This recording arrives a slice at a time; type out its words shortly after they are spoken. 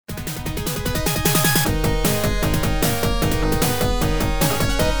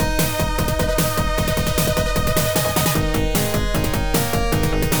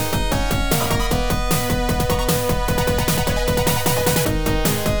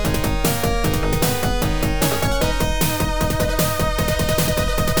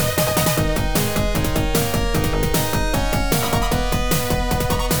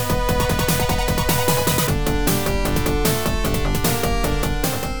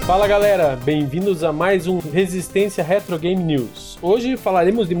Fala galera, bem-vindos a mais um Resistência Retro Game News. Hoje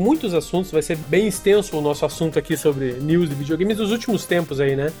falaremos de muitos assuntos, vai ser bem extenso o nosso assunto aqui sobre news de videogames dos últimos tempos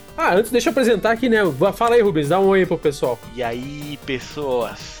aí, né? Antes deixa eu apresentar aqui, né? Fala aí, Rubens, dá um oi aí pro pessoal. E aí,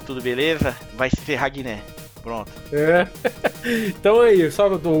 pessoas, tudo beleza? Vai ser Ragné. Pronto. Então aí, só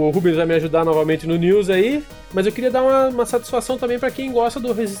o Rubens vai me ajudar novamente no news aí, mas eu queria dar uma satisfação também pra quem gosta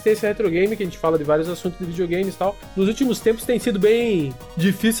do Resistência Retro Game, que a gente fala de vários assuntos de videogames e tal. Nos últimos tempos tem sido bem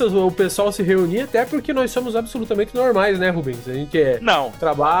difícil o pessoal se reunir, até porque nós somos absolutamente normais, né, Rubens? A gente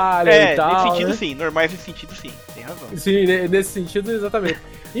trabalha e tal. Nesse sentido né? Sim, normais nesse sentido sim, tem razão. Sim, nesse sentido, exatamente.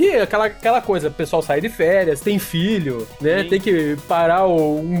 E aquela coisa, o pessoal sai de férias, tem filho, né? Sim. Tem que parar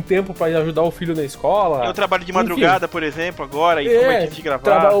um tempo pra ajudar o filho na escola. Eu trabalho de madrugada, por exemplo, agora, e como é que a gente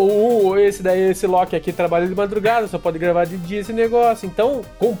gravar? Esse Loki aqui trabalha de madrugada, só pode gravar de dia esse negócio. Então,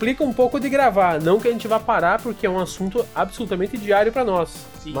 complica um pouco de gravar. Não que a gente vá parar, porque é um assunto absolutamente diário pra nós.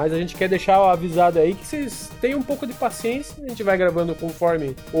 Sim. Mas a gente quer deixar avisado aí que vocês tenham um pouco de paciência. A gente vai gravando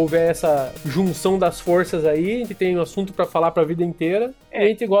conforme houver essa junção das forças aí. A gente tem um assunto pra falar pra vida inteira. E a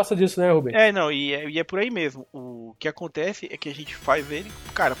gente gosta disso, né, Rubens? E é por aí mesmo. O que acontece é que a gente faz ele,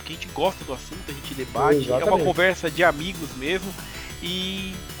 cara, porque a gente gosta do assunto, a gente debate. Exatamente. É uma conversa de amigos mesmo.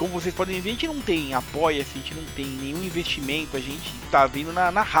 E como vocês podem ver, a gente não tem apoio, a gente não tem nenhum investimento, a gente tá vindo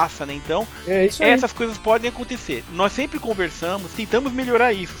na raça, né? Então, essas coisas podem acontecer. Nós sempre conversamos, tentamos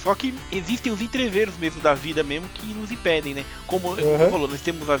melhorar isso, só que existem os entreveros mesmo da vida mesmo que nos impedem, né? Como você falou, nós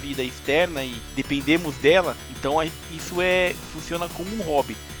temos a vida externa e dependemos dela, então isso funciona como um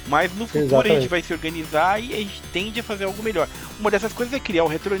hobby. Mas no futuro a gente vai se organizar e a gente tende a fazer algo melhor. Uma dessas coisas é criar o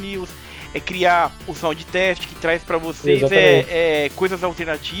Retro News, é criar o sound test que traz pra vocês coisas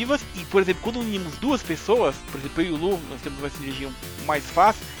alternativas. E, por exemplo, quando unimos duas pessoas, por exemplo, eu e o Lu, nós temos uma sinergia mais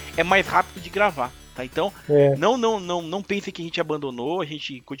fácil, é mais rápido de gravar, tá? Então, não pensem que a gente abandonou, a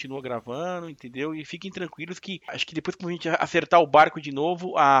gente continua gravando, entendeu? E fiquem tranquilos que acho que depois que a gente acertar o barco de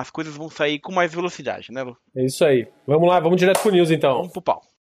novo, as coisas vão sair com mais velocidade, né, Lu? É isso aí. Vamos lá, vamos direto pro news então. Vamos pro pau.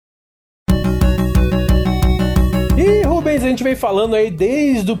 E Rubens, a gente vem falando aí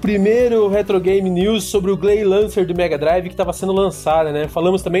desde o primeiro Retro Game News sobre o Gley Lancer do Mega Drive que estava sendo lançado, né?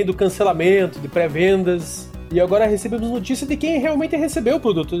 Falamos também do cancelamento, de pré-vendas. E agora recebemos notícia de quem realmente recebeu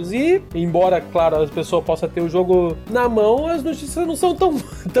produtos. E, embora, claro, a pessoa possa ter o jogo na mão, as notícias não são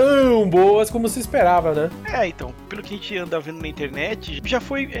tão boas como se esperava, né? Então, pelo que a gente anda vendo na internet, já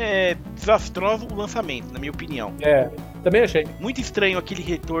foi desastroso o lançamento, na minha opinião. Também achei. Muito estranho aquele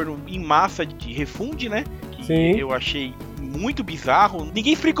retorno em massa de refund, né? Que Sim. Eu achei muito bizarro.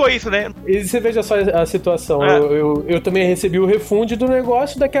 Ninguém explicou isso, né? E você veja só a situação. Eu também recebi o refund do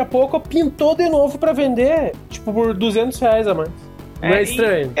negócio, daqui a pouco pintou de novo pra vender, tipo, por R$200 a mais. Não é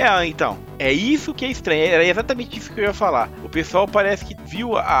estranho? Então. É isso que é estranho. Era exatamente isso que eu ia falar. O pessoal parece que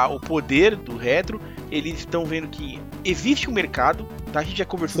viu o poder do retro. Eles estão vendo que existe um mercado, tá? A gente já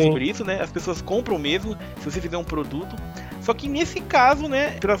conversou sobre isso, né? As pessoas compram mesmo se você fizer um produto. Só que nesse caso,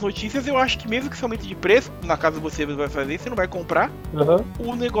 né, pelas notícias, eu acho que mesmo que somente de preço, na casa você vai fazer, você não vai comprar,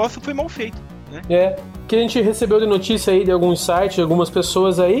 o negócio foi mal feito, né? Que a gente recebeu de notícia aí de alguns sites, de algumas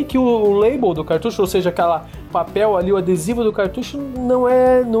pessoas aí, que o label do cartucho, ou seja, aquela papel ali, o adesivo do cartucho, não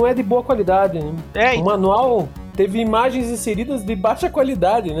é de boa qualidade, né? O manual teve imagens inseridas de baixa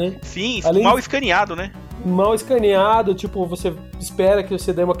qualidade, né? Sim, mal escaneado, né? Mal escaneado, tipo, você espera que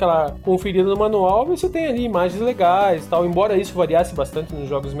você dê aquela conferida no manual e você tem ali imagens legais e tal. Embora isso variasse bastante nos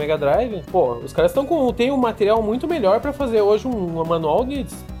jogos Mega Drive, os caras tem um material muito melhor pra fazer hoje um manual de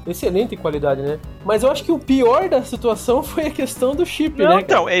excelente qualidade, né? Mas eu acho que o pior da situação foi a questão do chip, né?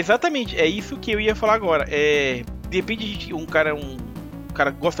 Então, exatamente, é isso que eu ia falar agora. Depende de um cara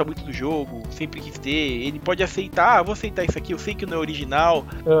gosta muito do jogo, sempre quis ter, ele pode aceitar, vou aceitar isso aqui, eu sei que não é original,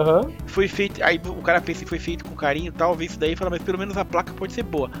 foi feito, aí o cara pensa que foi feito com carinho, tal, vê isso daí e fala, mas pelo menos a placa pode ser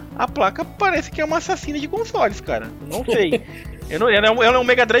boa. A placa parece que é uma assassina de consoles, cara, não sei. Ela é um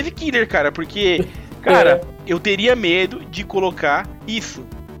Mega Drive Killer, cara, porque, cara, eu teria medo de colocar isso.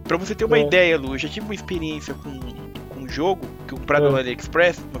 Pra você ter uma ideia, Lu, eu já tive uma experiência com um jogo que eu comprei no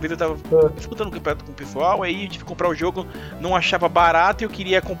AliExpress. Uma vez eu tava disputando um campeonato com o pessoal, aí eu tive que comprar o jogo, não achava barato e eu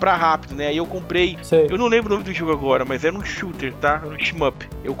queria comprar rápido, né? Aí eu comprei, eu não lembro o nome do jogo agora, mas era um shooter, tá? Era um shmup.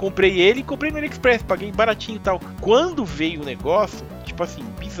 Eu comprei ele e comprei no AliExpress, paguei baratinho e tal. Quando veio o negócio, tipo assim,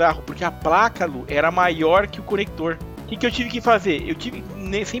 bizarro, porque a placa, Lu, era maior que o conector. O que eu tive que fazer?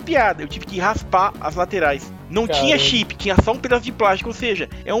 Sem piada, eu tive que raspar as laterais. Não tinha chip, tinha só um pedaço de plástico, ou seja,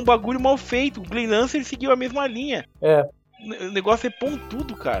 é um bagulho mal feito. O Gley Lancer seguiu a mesma linha. O negócio é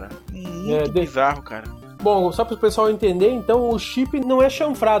pontudo, cara. Muito bizarro, cara. Bom, só para o pessoal entender, então o chip não é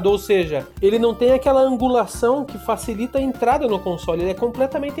chanfrado, ou seja, ele não tem aquela angulação que facilita a entrada no console, ele é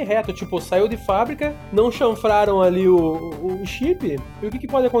completamente reto, tipo, saiu de fábrica, não chanfraram ali o chip, e o que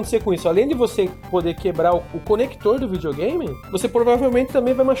pode acontecer com isso? Além de você poder quebrar o conector do videogame, você provavelmente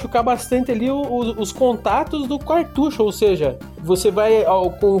também vai machucar bastante ali os contatos do cartucho, ou seja, você vai,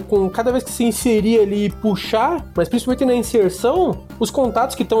 com cada vez que se inserir ali e puxar, mas principalmente na inserção, os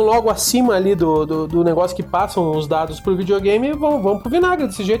contatos que estão logo acima ali do negócio que passam os dados pro videogame vão pro vinagre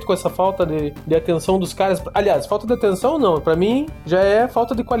desse jeito, com essa falta de atenção dos caras. Aliás, falta de atenção não, pra mim já é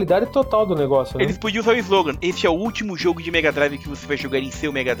falta de qualidade total do negócio, né? Eles podiam usar o slogan: esse é o último jogo de Mega Drive que você vai jogar em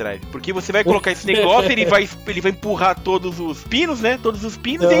seu Mega Drive, porque você vai colocar esse negócio, ele vai empurrar todos os pinos, né? Todos os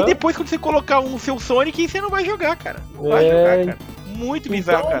pinos, e aí depois quando você colocar o seu Sonic, você não vai jogar, cara. Não vai jogar, cara. Muito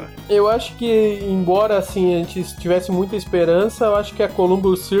bizarro, então, cara. Eu acho que, embora assim a gente tivesse muita esperança, eu acho que a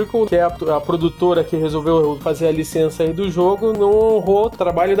Columbus Circle, que é a produtora que resolveu fazer a licença aí do jogo, não honrou o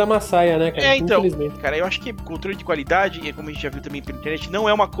trabalho da Massaia, né, cara? Então, cara, eu acho que controle de qualidade, como a gente já viu também pela internet, não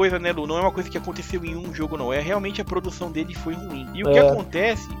é uma coisa, né, Lu? Não é uma coisa que aconteceu em um jogo, não. É realmente a produção dele foi ruim. E o que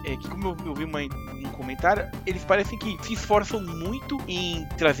acontece é que, como eu vi um comentário, eles parecem que se esforçam muito em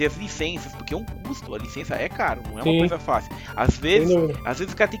trazer as licenças, porque é um custo, a licença é caro, não é uma coisa fácil. Às vezes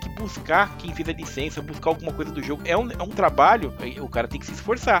o cara tem que buscar quem fez a licença, buscar alguma coisa do jogo. É um trabalho, o cara tem que se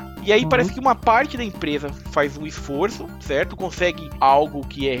esforçar. E aí parece que uma parte da empresa faz um esforço, certo? Consegue algo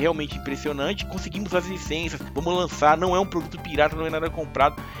que é realmente impressionante, conseguimos as licenças, vamos lançar, não é um produto pirata, não é nada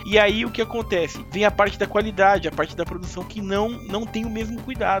comprado. E aí o que acontece? Vem a parte da qualidade, a parte da produção que não tem o mesmo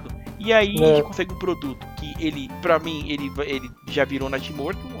cuidado. E aí a gente consegue um produto que ele, pra mim, ele já virou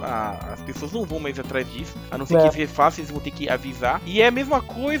natimorto, as pessoas não vão mais atrás disso, a não ser que seja fácil, eles vão ter que avisar. E é a mesma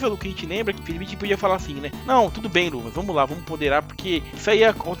coisa do que a gente lembra, que Felipe podia falar assim, né? Não, tudo bem, Lucas, vamos lá, vamos ponderar, porque isso aí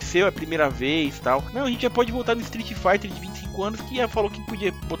aconteceu a primeira vez e tal. Não, a gente já pode voltar no Street Fighter de 25 anos, que já falou que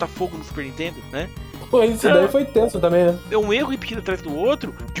podia botar fogo no Super Nintendo, né? Pô, isso daí foi tenso também, né? É um erro repetido atrás do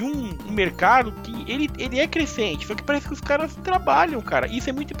outro de um mercado que ele é crescente, só que parece que os caras trabalham, cara. Isso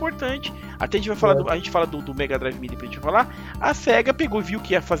é muito importante. Até a gente vai falar a gente fala do Mega Drive Mini pra gente falar. A SEGA pegou e viu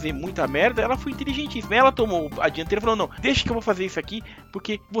que ia fazer muita merda, ela foi inteligentíssima. Ela tomou a dianteira e falou: não, deixa que eu vou fazer isso aqui,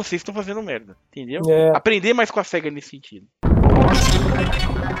 porque vocês estão fazendo merda, entendeu? Aprender mais com a SEGA nesse sentido.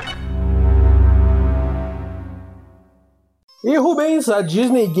 E Rubens, a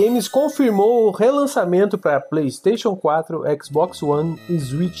Disney Games confirmou o relançamento para PlayStation 4, Xbox One,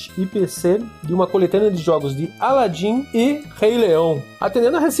 Switch e PC de uma coletânea de jogos de Aladdin e Rei Leão,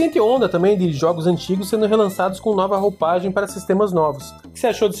 atendendo a recente onda também de jogos antigos sendo relançados com nova roupagem para sistemas novos. O que você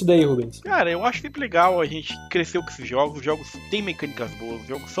achou disso daí, Rubens? Cara, eu acho sempre legal, a gente cresceu com esses jogos, os jogos têm mecânicas boas, os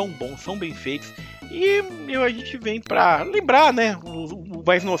jogos são bons, são bem feitos. E a gente vem pra lembrar, né? O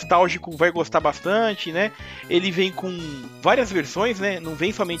mais nostálgico vai gostar bastante, né? Ele vem com várias versões, né? Não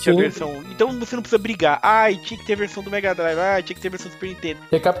vem somente a versão... Então você não precisa brigar. Ai, tinha que ter a versão do Mega Drive. Ai, tinha que ter a versão do Super Nintendo.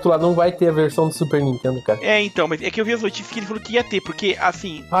 Recapitular, não vai ter a versão do Super Nintendo, cara. Então, mas é que eu vi as notícias que ele falou que ia ter, porque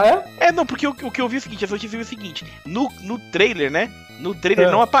assim... Ah, é? Não, porque o que eu vi é o seguinte, as notícias viram o seguinte. No trailer, né? No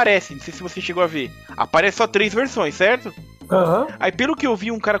trailer não aparece, não sei se você chegou a ver. Aparece só 3 versões, certo? Aí pelo que eu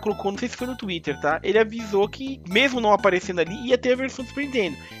vi, um cara colocou, não sei se foi no Twitter, tá? Ele avisou que, mesmo não aparecendo ali, ia ter a versão do Super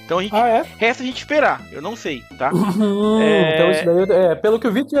Nintendo. Então a gente resta a gente esperar, eu não sei, tá? Então isso daí, pelo que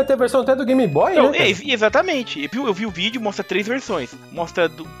eu vi, ia ter a versão até do Game Boy, então, né? Exatamente, eu vi o vídeo, mostra 3 versões. Mostra,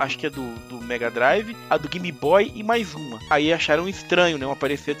 acho que é do Mega Drive, a do Game Boy e mais uma. Aí acharam estranho, né? Não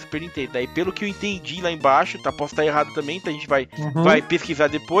aparecer do Super Nintendo. Daí pelo que eu entendi lá embaixo, tá? Posso estar errado também, então a gente vai pesquisar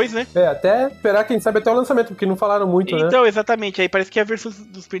depois, né? Até esperar, quem sabe, até o lançamento, porque não falaram muito, né? Então, exatamente, aí parece que a versão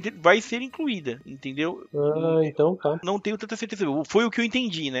do Super Nintendo vai ser incluída, entendeu? Então tá. Não tenho tanta certeza, foi o que eu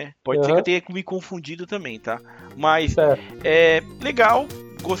entendi, né? Pode ser que eu tenha me confundido também, tá? Mas, legal,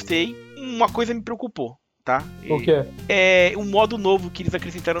 gostei. Uma coisa me preocupou, tá? O quê? É um modo novo que eles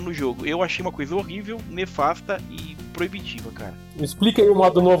acrescentaram no jogo. Eu achei uma coisa horrível, nefasta e proibitiva, cara. Explica aí o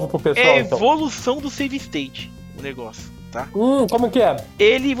modo novo pro pessoal, É a evolução do save state, o negócio. Tá? Como que é?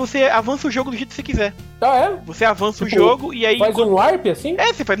 Você avança o jogo do jeito que você quiser. Você avança o jogo e aí... Faz um warp assim?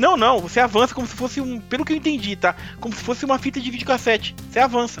 Você faz... Não, você avança como se fosse pelo que eu entendi, tá? Como se fosse uma fita de videocassete. Você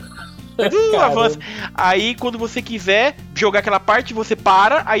avança. Avança. Aí quando você quiser, jogar aquela parte, você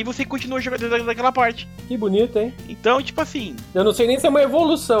para, aí você continua jogando daquela parte. Que bonito, hein? Então, tipo assim... Eu não sei nem se é uma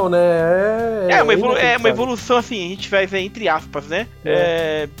evolução, né? É uma evolução, assim, a gente vai ver entre aspas, né?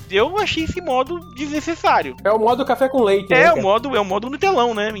 Eu achei esse modo desnecessário. É o modo café com leite, né? É o modo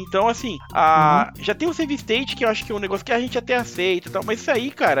Nutelão, né? Então, assim, já tem o save state, que eu acho que é um negócio que a gente até aceita e tal, mas isso aí,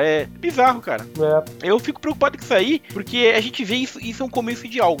 cara, é bizarro, cara. Eu fico preocupado com isso aí, porque a gente vê isso é um começo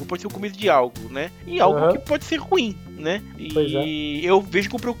de algo, pode ser um começo de algo, né? E algo que pode ser ruim, né? E eu vejo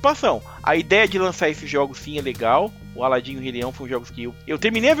com preocupação. A ideia de lançar esses jogos, sim, é legal. O Aladdin e o Rei Leão foram jogos que eu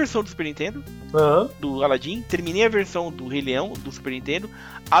terminei a versão do Super Nintendo, do Aladdin, terminei a versão do Rei Leão, do Super Nintendo.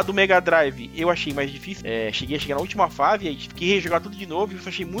 A do Mega Drive eu achei mais difícil, cheguei a chegar na última fase, aí tive que rejogar tudo de novo, isso eu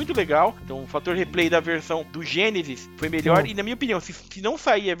achei muito legal. Então o fator replay da versão do Genesis foi melhor, e na minha opinião, se não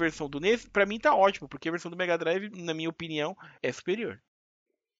sair a versão do NES, pra mim tá ótimo, porque a versão do Mega Drive, na minha opinião, é superior.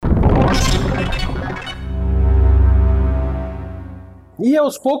 E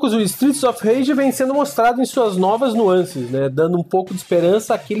aos poucos o Streets of Rage vem sendo mostrado em suas novas nuances, né? Dando um pouco de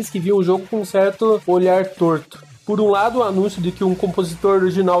esperança àqueles que viam o jogo com um certo olhar torto. Por um lado, o anúncio de que um compositor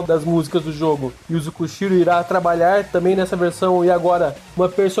original das músicas do jogo, Yuzo Koshiro, irá trabalhar também nessa versão, e agora uma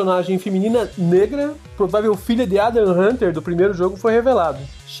personagem feminina negra, provável filha de Adam Hunter do primeiro jogo, foi revelado.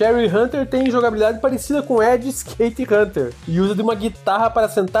 Sherry Hunter tem jogabilidade parecida com Ed Skate Hunter e usa de uma guitarra para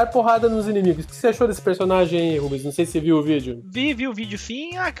sentar porrada nos inimigos. O que você achou desse personagem aí, Rubens? Não sei se você viu o vídeo. Vi o vídeo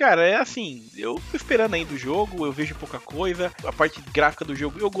sim. Cara, é assim, eu tô esperando ainda o jogo, eu vejo pouca coisa. A parte gráfica do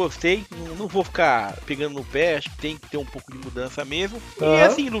jogo eu gostei, não vou ficar pegando no pé, acho que tem que ter um pouco de mudança mesmo. E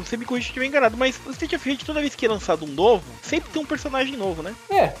assim, Lu, você me corrige se estiver enganado, mas o Street of Rage, toda vez que é lançado um novo, sempre tem um personagem novo, né?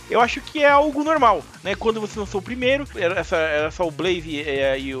 Eu acho que é algo normal, né? Quando você lançou o primeiro, era só o Blaze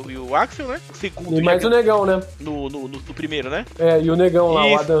e o Axel, né? O segundo. E mais o Negão, né? No primeiro, né? E o Negão lá,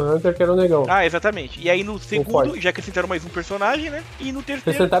 o Adam Hunter, que era o Negão. Exatamente. E aí no segundo, já acrescentaram mais um personagem, né? E no terceiro...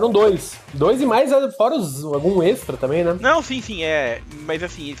 Acrescentaram dois e mais, fora algum extra também, né? Não, sim, mas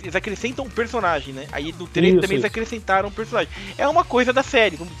assim, eles acrescentam um personagem, né? Aí no trailer também eles acrescentaram um personagem. É uma coisa da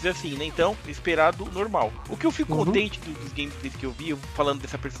série, vamos dizer assim, né? Então, esperado normal. O que eu fico contente dos gameplays que eu vi, falando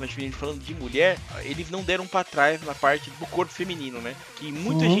dessa personagem feminina, falando de mulher, eles não deram pra trás na parte do corpo feminino, né? Que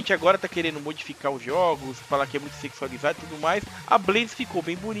muita gente agora tá querendo modificar os jogos, falar que é muito sexualizado e tudo mais. A Blaze ficou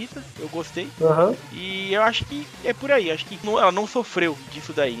bem bonita, eu gostei. E eu acho que é por aí, acho que ela não sofreu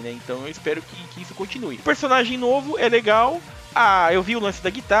disso daí, né? Então eu espero que isso continue. O personagem novo é legal. Eu vi o lance da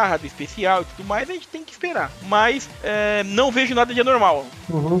guitarra, do especial e tudo mais, a gente tem que esperar. Mas não vejo nada de anormal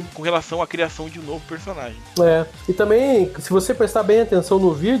com relação à criação de um novo personagem. E também, se você prestar bem atenção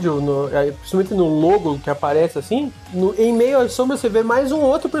no vídeo, principalmente no logo que aparece assim, em meio às sombras você vê mais um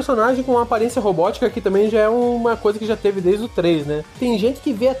outro personagem com uma aparência robótica, que também já é uma coisa que já teve desde o 3, né? Tem gente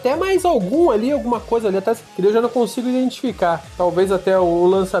que vê até mais alguma coisa ali atrás, que eu já não consigo identificar. Talvez até o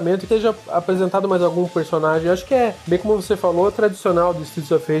lançamento esteja apresentado mais algum personagem. Eu acho que é, bem como você falou, tradicional do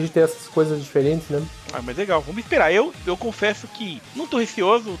Streets of Rage ter essas coisas diferentes, né? Mas legal, vamos esperar. Eu confesso que não tô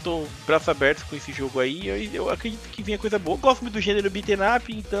receoso, tô braços abertos com esse jogo aí. Eu acredito que venha coisa boa. Gosto muito do gênero beat'em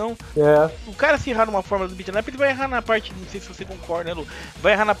up, então o cara se errar numa forma do beat'em up, ele vai errar na parte, não sei se você concorda, né, Lu?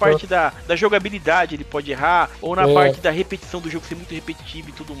 Vai errar na parte da jogabilidade, ele pode errar, ou na parte da repetição do jogo ser muito repetitivo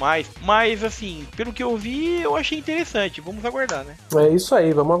e tudo mais. Mas assim, pelo que eu vi, eu achei interessante. Vamos aguardar, né? É isso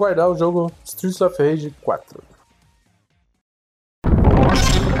aí, vamos aguardar o jogo Streets of Rage 4.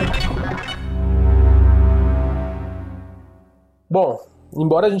 Bom,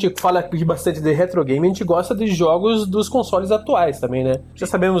 embora a gente fale aqui bastante de retro game, a gente gosta de jogos dos consoles atuais também, né? Já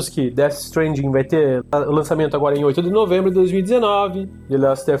sabemos que Death Stranding vai ter lançamento agora em 8 de novembro de 2019, The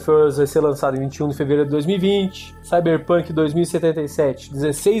Last of Us vai ser lançado em 21 de fevereiro de 2020, Cyberpunk 2077,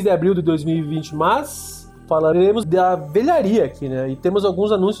 16 de abril de 2020, mas falaremos da velharia aqui, né? E temos alguns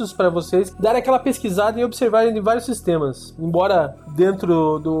anúncios para vocês darem aquela pesquisada e observarem de vários sistemas. Embora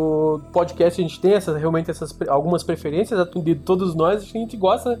dentro do podcast a gente tenha algumas preferências de todos nós, a gente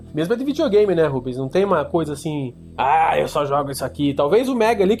gosta mesmo de videogame, né, Rubens? Não tem uma coisa assim, eu só jogo isso aqui. Talvez o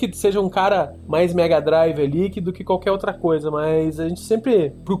Mega ali que seja um cara mais Mega Drive ali do que qualquer outra coisa, mas a gente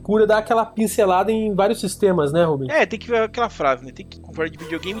sempre procura dar aquela pincelada em vários sistemas, né, Rubens? Tem que ver aquela frase, né? Tem que comprar de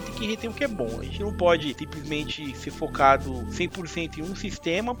videogame, tem que reter o que é bom. A gente não pode simplesmente ser focado 100% em um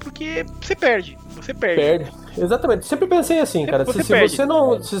sistema, porque você perde. Exatamente. Sempre pensei assim, cara.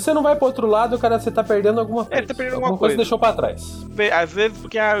 Se você não vai pro outro lado, cara, você tá perdendo alguma coisa. Tá perdendo alguma coisa. Deixou pra trás. Às vezes,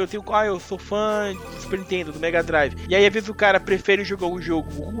 porque eu sou fã do Super Nintendo, do Mega Drive. E aí, às vezes, o cara prefere jogar um jogo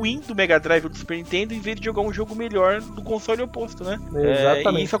ruim do Mega Drive ou do Super Nintendo em vez de jogar um jogo melhor do console oposto, né?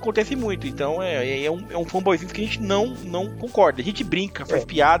 Exatamente. E isso acontece muito. Então, é um fanboyzinho que a gente não concorda. A gente brinca, faz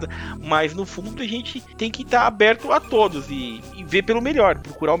piada, mas no fundo a gente tem tem que estar aberto a todos e ver pelo melhor,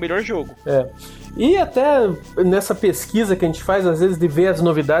 procurar o melhor jogo. E até nessa pesquisa que a gente faz, às vezes, de ver as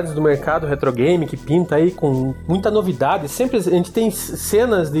novidades do mercado retrogame, que pinta aí com muita novidade. Sempre a gente tem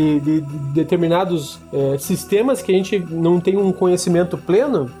cenas de determinados sistemas que a gente não tem um conhecimento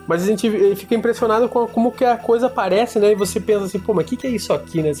pleno, mas a gente fica impressionado com como que a coisa aparece, né? E você pensa assim, pô, mas o que é isso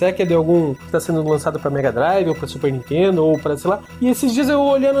aqui, né? Será que é de algum que está sendo lançado para Mega Drive, ou para Super Nintendo, ou para sei lá? E esses dias eu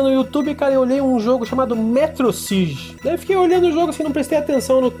olhando no YouTube, cara, eu olhei um jogo chamado Metro Siege. Daí eu fiquei olhando o jogo assim, não prestei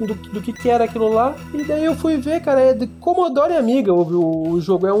atenção do que era aquilo lá. E daí eu fui ver, cara, é de Commodore Amiga o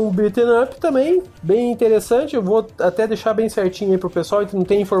jogo. É um beat'em up também, bem interessante. Eu vou até deixar bem certinho aí pro pessoal, não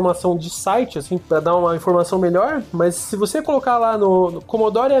tem informação de site, assim, pra dar uma informação melhor, mas se você colocar lá no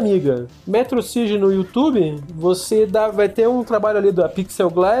Commodore Amiga, Metro Siege no YouTube, você vai ter um trabalho ali da Pixel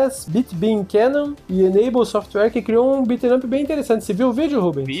Glass, BitBeam Canon e Enable Software, que criou um beat'em up bem interessante. Você viu o vídeo,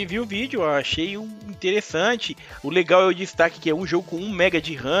 Rubens? Vi o vídeo, achei interessante. O legal é o destaque que é um jogo com 1 MB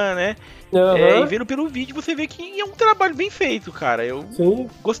de RAM, né? E vendo pelo vídeo você vê que é um trabalho bem feito, cara. Eu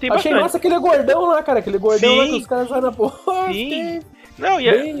gostei bastante. Achei massa aquele gordão lá, cara. Aquele gordão lá que os caras saem na porra. Sim. Não,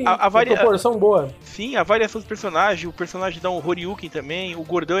 e a proporção boa. Sim, a variação dos personagens, o personagem dá um Horyuken também, o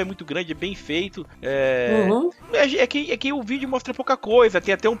gordão é muito grande, é bem feito. É que o vídeo mostra pouca coisa,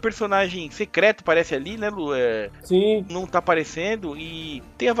 tem até um personagem secreto, parece ali, né, Lu? Sim. Não tá aparecendo, e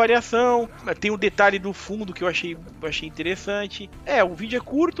tem a variação, tem o detalhe do fundo que eu achei interessante. O vídeo é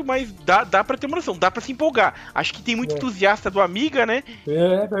curto, mas dá pra ter uma noção, dá pra se empolgar. Acho que tem muito entusiasta do Amiga, né?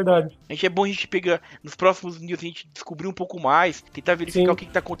 É verdade. É bom a gente pegar, nos próximos dias a gente descobrir um pouco mais, tentar verificar o que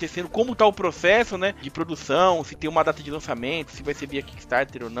tá acontecendo, como tá o processo, né, de produção, se tem uma data de lançamento, se vai ser via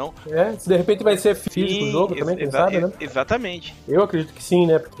Kickstarter ou não. Se de repente vai ser físico o jogo também, quem sabe, né? Exatamente. Eu acredito que sim,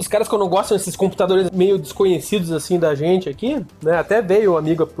 né? Os caras, quando gostam desses computadores meio desconhecidos, assim, da gente aqui, né, até veio o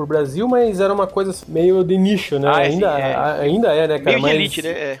Amiga pro Brasil, mas era uma coisa meio de nicho, né? Ainda é, né, cara? Meio de elite,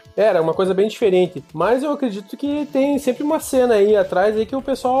 né? Era uma coisa bem diferente. Mas eu acredito que tem sempre uma cena aí atrás aí que o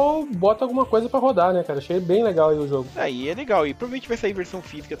pessoal bota alguma coisa pra rodar, né, cara? Achei bem legal aí o jogo. Aí é legal, e provavelmente vai sair versão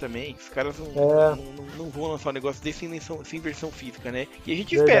física também, os caras não vão lançar um negócio desse sem versão física, né? E a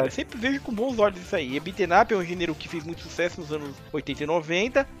gente espera, sempre vejo com bons olhos isso aí. E beat'em up é um gênero que fez muito sucesso nos anos 80 e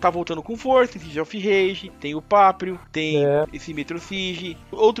 90, tá voltando com força, tem Siege of Rage, tem o Paprio, tem esse Metro Siege,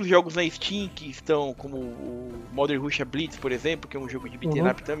 outros jogos na Steam que estão, como o Modern Russia Blitz, por exemplo, que é um jogo de beat'em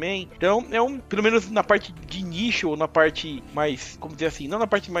up também. Então, pelo menos na parte de nicho, ou na parte mais, como dizer assim, não na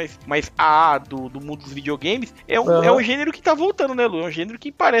parte mais AA do mundo dos videogames, é um gênero que tá voltando, né, Lu? É um gênero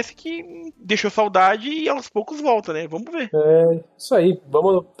que parece que deixou saudade e aos poucos volta, né? Vamos ver. Isso aí.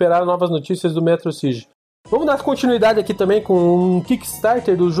 Vamos esperar novas notícias do Metro Siege. Vamos dar continuidade aqui também com um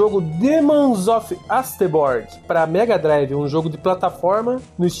Kickstarter do jogo Demons of Asteroid para Mega Drive, um jogo de plataforma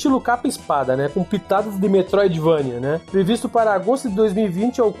no estilo capa espada, né, com pitadas de Metroidvania, né, previsto para agosto de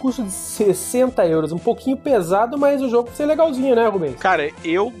 2020 ao custo de €60, um pouquinho pesado, mas o jogo vai ser legalzinho, né, Rubens? Cara,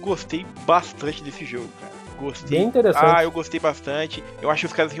 eu gostei bastante desse jogo, cara. Gostei. Bem interessante. Eu gostei bastante. Eu acho que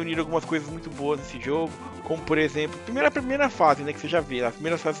os caras reuniram algumas coisas muito boas nesse jogo. Como, por exemplo, a primeira fase, né, que você já vê, as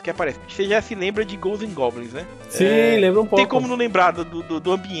primeiras fases que aparecem. Você já se lembra de Ghosts and Goblins, né? Sim, lembra um pouco. Tem como não lembrar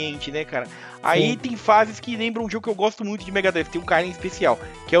do ambiente, né, cara? Aí tem fases que lembram um jogo que eu gosto muito de Mega Drive, tem um carinho especial,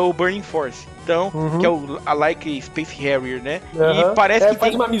 que é o Burning Force. Então, que é o Like Space Harrier, né? E parece que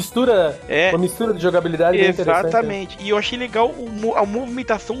faz uma mistura de jogabilidade bem interessante. Exatamente. E eu achei legal a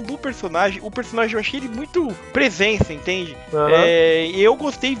movimentação do personagem. O personagem eu achei ele muito presença, entende? Eu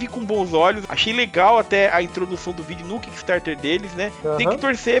gostei, vi com bons olhos. Achei legal até a introdução do vídeo no Kickstarter deles, né? Tem que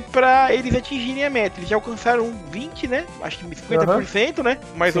torcer pra eles atingirem a meta. Eles já alcançaram 20, né? Acho que 50%, né?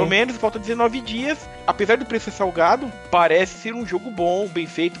 Mais ou menos, falta 19 dias. Apesar do preço ser salgado, parece ser um jogo bom, bem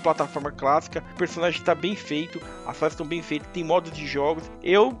feito, plataforma clássica. O personagem tá bem feito, as fases estão bem feitas, tem modos de jogos.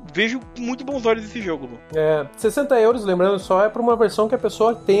 Eu vejo com muito bons olhos esse jogo, Lu. €60, lembrando só, é pra uma versão que a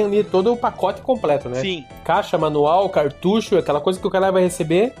pessoa tem ali todo o pacote completo, né? Sim. Caixa, manual, cartucho, aquela coisa que o cara vai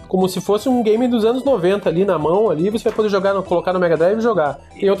receber como se fosse um game dos anos 90 ali na mão, ali você vai poder colocar no Mega Drive e jogar.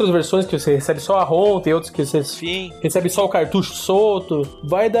 Tem outras versões que você recebe só a ROM, tem outras que você recebe só o cartucho solto.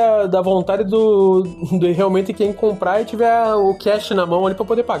 Vai da vontade do realmente quem comprar e tiver o cash na mão ali pra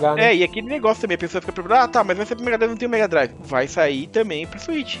poder pagar, né? E aquele negócio também, a pessoa fica perguntando, mas vai ser pro Mega Drive, não tem o Mega Drive. Vai sair também pro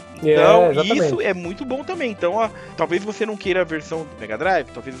Switch. Então, isso é muito bom também. Então, talvez você não queira a versão do Mega Drive,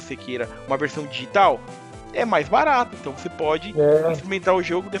 talvez você queira uma versão digital. É mais barato, então você pode experimentar o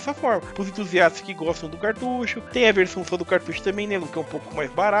jogo dessa forma. Para os entusiastas que gostam do cartucho, tem a versão só do cartucho também, né, que é um pouco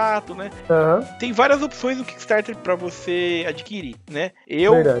mais barato, né? Tem várias opções no Kickstarter para você adquirir, né?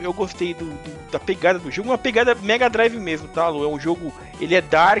 Eu gostei da pegada do jogo, uma pegada Mega Drive mesmo, tá, Lu? É um jogo, ele é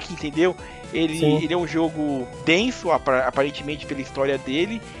dark, entendeu? Ele é um jogo denso, aparentemente, pela história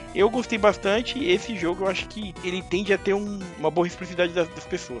dele. Eu gostei bastante. Esse jogo eu acho que ele tende a ter uma boa reciprocidade das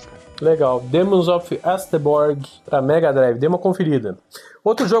pessoas, cara. Legal. Demons of Asteborg pra Mega Drive. Dê uma conferida.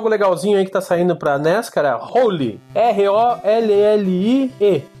 Outro jogo legalzinho aí que tá saindo pra NES, cara, Rolli.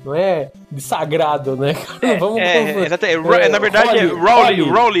 R-O-L-L-I-E. Não é de sagrado, né? Na verdade é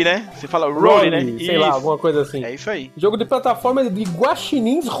Rolli, né? Você fala Rolli, né? Sei lá, alguma coisa assim. É isso aí. Jogo de plataforma de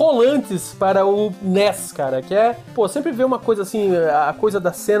guaxinins rolantes para o NES, cara. Que é, sempre vê uma coisa assim, a coisa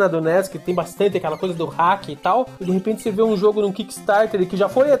da cena do NES, que tem bastante aquela coisa do hack e tal. E de repente você vê um jogo num Kickstarter, que já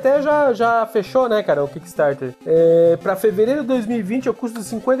foi até, já fechou, né, cara, o Kickstarter. Pra fevereiro de 2020, o custo de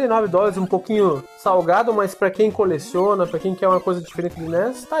 $59, um pouquinho salgado, mas pra quem coleciona, pra quem quer uma coisa diferente do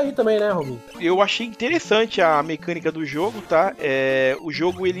NES, tá aí também, né, Robin? Eu achei interessante a mecânica do jogo, tá? O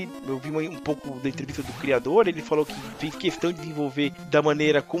jogo, eu vi um pouco da entrevista do criador, ele falou que fez questão de desenvolver da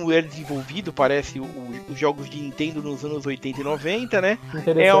maneira como era desenvolvido, parece os jogos de Nintendo nos anos 80 e 90, né?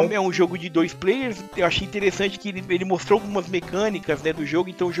 É um jogo de 2 players, eu achei interessante que ele mostrou algumas mecânicas, né, do jogo,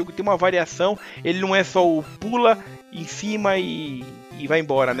 então o jogo tem uma variação, ele não é só o pula em cima e vai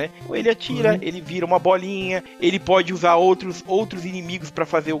embora, né? Ele atira, ele vira uma bolinha, ele pode usar outros inimigos pra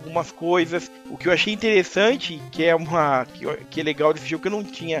fazer algumas coisas. O que eu achei interessante, que é legal desse jogo, que eu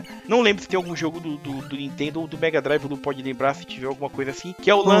não lembro se tem algum jogo do Nintendo ou do Mega Drive, não pode lembrar se tiver alguma coisa assim, que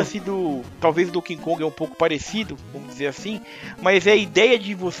é o lance talvez o Donkey Kong é um pouco parecido, vamos dizer assim, mas é a ideia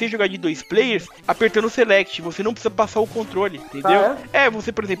de você jogar de 2 players apertando o Select, você não precisa passar o controle, entendeu?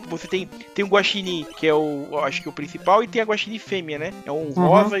 Você, por exemplo, você tem um Guaxinim, que é acho que é o principal, e tem a Guaxinim fêmea, né? É um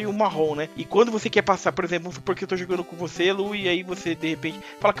rosa e um marrom, né? E quando você quer passar, por exemplo, porque eu tô jogando com você, Lu, e aí você de repente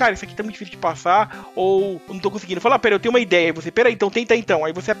fala, cara, isso aqui tá muito difícil de passar, ou eu não tô conseguindo. Fala, pera, eu tenho uma ideia. Aí você, pera, então tenta então.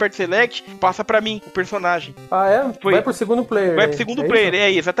 Aí você aperta Select, passa pra mim, o personagem. Vai pro segundo player. Vai pro segundo player,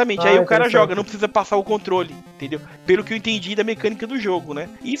 exatamente. Aí o cara joga, não precisa passar o controle, entendeu? Pelo que eu entendi da mecânica do jogo, né?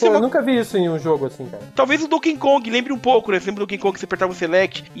 Isso eu nunca vi isso em um jogo assim, cara. Talvez o Donkey Kong lembre um pouco, né? Você lembra do Donkey Kong que você apertava o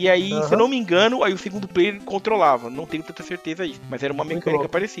Select, e aí, se eu não me engano, aí o segundo player controlava. Não tenho tanta certeza disso, mas era uma mecânica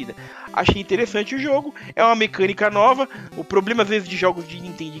parecida. Achei interessante o jogo, é uma mecânica nova. O problema às vezes de jogos de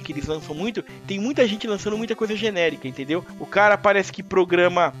Nintendo que eles lançam muito, tem muita gente lançando muita coisa genérica, entendeu? O cara parece que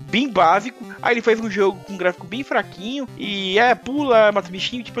programa bem básico, aí ele faz um jogo com um gráfico bem fraquinho e pula, mata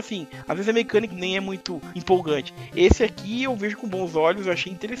bichinho, tipo assim, às vezes a mecânica nem é muito empolgante. Esse aqui eu vejo com bons olhos, eu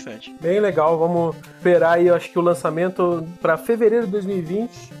achei interessante. Bem legal, vamos esperar aí, eu acho que o lançamento para fevereiro de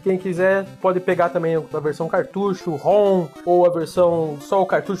 2020, quem quiser pode pegar também a versão cartucho, ROM, ou a versão só o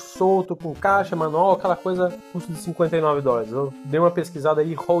cartucho solto, com caixa, manual, aquela coisa, custo de $59. Eu dei uma pesquisada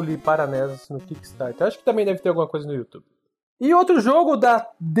aí, Rolli para NES no Kickstarter. Acho que também deve ter alguma coisa no YouTube. E outro jogo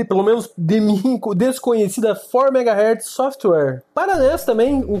pelo menos de mim, desconhecida 4MHz Software. Para NES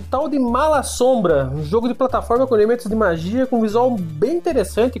também, o tal de Mala Sombra, um jogo de plataforma com elementos de magia, com visual bem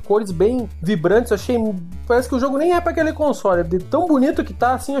interessante, cores bem vibrantes. Parece que o jogo nem é para aquele console, de tão bonito que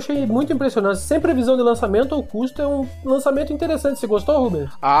tá, assim, achei muito impressionante. Sem previsão de lançamento, o custo é um lançamento interessante. Você gostou,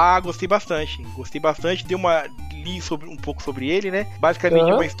 Rubens? Gostei bastante. Li um pouco sobre ele, né? Basicamente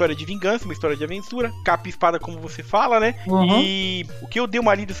é uma história de vingança, uma história de aventura, capa e espada, como você fala, né? E o que eu dei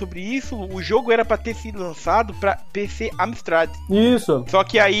uma lida sobre isso, o jogo era pra ter sido lançado pra PC Amstrad. Isso. Só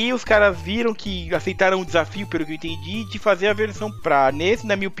que aí os caras viram que aceitaram o desafio, pelo que eu entendi, de fazer a versão pra NES,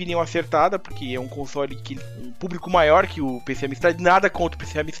 na minha opinião, acertada, porque é um console que um público maior que o PC Amstrad, nada contra o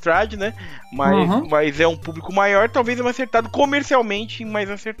PC Amstrad, né? Mas é um público maior, talvez é mais acertado comercialmente, mais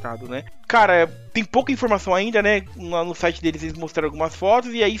acertado, né? Cara, tem pouca informação ainda, né? No site deles eles mostraram algumas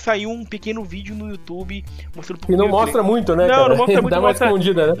fotos e aí saiu um pequeno vídeo no YouTube mostrando um pouco. E não mostra muito, né? Não mostra muito. Dá uma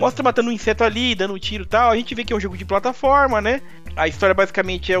escondida, né? Mostra matando um inseto ali, dando um tiro e tal. A gente vê que é um jogo de plataforma, né? A história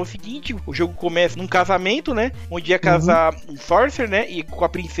basicamente é o seguinte: o jogo começa num casamento, né? Onde ia casar um sorcerer, né? E com a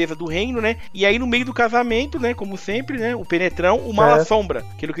princesa do reino, né? E aí no meio do casamento, né? Como sempre, né? O penetrão, o Mala Sombra.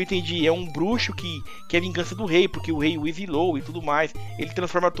 Pelo que eu entendi, é um bruxo que é vingança do rei, porque o rei o exilou e tudo mais. Ele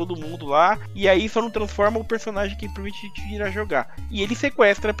transforma todo mundo lá. E aí só não transforma o personagem que provavelmente a gente irá jogar. E ele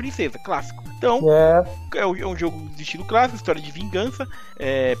sequestra a princesa, clássico. Então, é um jogo de estilo clássico, história de vingança.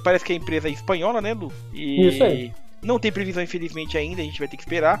 Parece que a empresa é espanhola, né, Lu? Isso aí. Não tem previsão, infelizmente, ainda. A gente vai ter que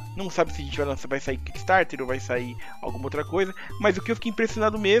esperar. Não sabe se a gente vai sair Kickstarter ou vai sair alguma outra coisa. Mas o que eu fiquei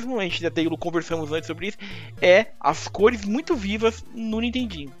impressionado mesmo, a gente já conversamos antes sobre isso, é as cores muito vivas no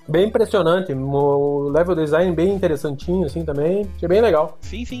Nintendinho. Bem impressionante. O level design bem interessantinho, assim, também. Achei bem legal.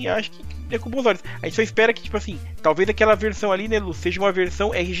 Sim, acho que é com bons olhos. A gente só espera que, tipo assim, talvez aquela versão ali, né, Lu, seja uma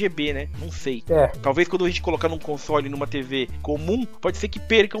versão RGB, né? Não sei. Talvez quando a gente colocar num console, numa TV comum, pode ser que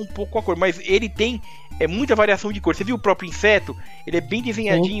perca um pouco a cor. Mas ele tem é muita variação de cor. Você viu o próprio inseto? Ele é bem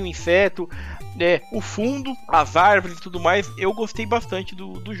desenhadinho, o inseto, o fundo, as árvores e tudo mais. Eu gostei bastante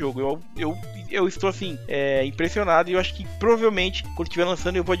do jogo. Eu estou assim, impressionado, e eu acho que provavelmente, quando estiver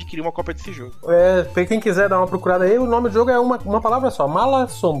lançando, eu vou adquirir uma cópia desse jogo. Pra quem quiser dar uma procurada aí, o nome do jogo é uma palavra só, Mala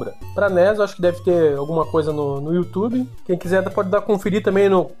Sombra. Pra NES, eu acho que deve ter alguma coisa no YouTube. Quem quiser pode dar conferir também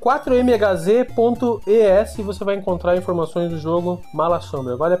no 4mhz.es, e você vai encontrar informações do jogo Mala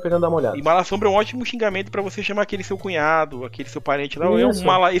Sombra. Vale a pena dar uma olhada. E Mala Sombra é um ótimo xingamento pra você chamar aquele seu cunhado, aquele seu parente lá.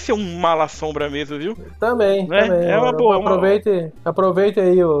 Esse é um Mala Sombra mesmo, viu? Também, né? Também. É uma boa. Aproveite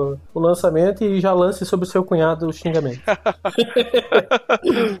aí o lançamento e já lance sobre o seu cunhado o xingamento.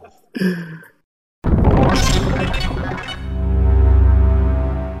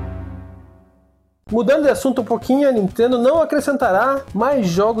 Mudando de assunto um pouquinho, a Nintendo não acrescentará mais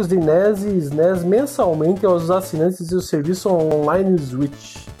jogos de NES e SNES mensalmente aos assinantes do serviço online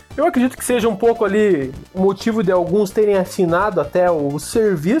Switch. Eu acredito que seja um pouco ali o motivo de alguns terem assinado até o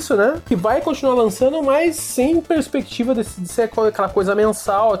serviço, né? Que vai continuar lançando, mas sem perspectiva de ser aquela coisa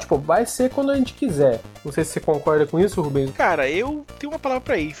mensal. Tipo, vai ser quando a gente quiser. Não sei se você concorda com isso, Rubens. Cara, eu tenho uma palavra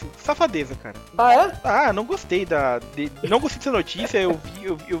pra isso. Safadeza, cara. Ah, é? Não gostei não gostei dessa nocia.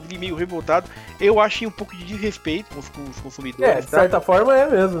 Eu vi meio revoltado. Eu achei um pouco de desrespeito com os consumidores. De certa forma é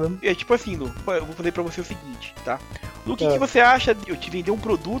mesmo, né? É tipo assim, Lu, eu vou fazer pra você o seguinte, tá? Lu, o que você acha de eu te vender um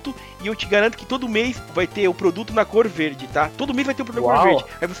produto e eu te garanto que todo mês vai ter o produto na cor verde, tá? Todo mês vai ter o produto na cor verde.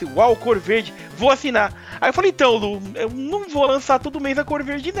 Aí você, cor verde, vou assinar. Aí eu falei, então, Lu, eu não vou lançar todo mês a cor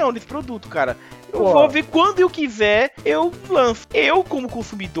verde não, nesse produto, cara. Eu vou ver quando eu quiser, eu lanço. Eu, como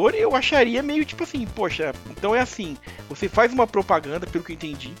consumidor, eu acharia meio tipo assim, poxa, então é assim, você faz uma propaganda, pelo que eu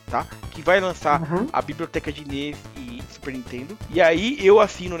entendi, tá? Que vai lançar a biblioteca de NES e Super Nintendo. E aí eu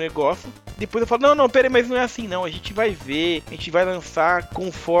assino o negócio. Depois eu falo, não, pera aí, mas não é assim não. A gente vai ver, a gente vai lançar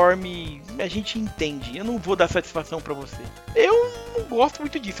conforme a gente entende. Eu não vou dar satisfação pra você. Eu não gosto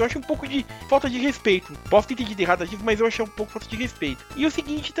muito disso. Eu acho um pouco de falta de respeito. Posso ter entendido errado disso, mas eu achei um pouco falta de respeito. E o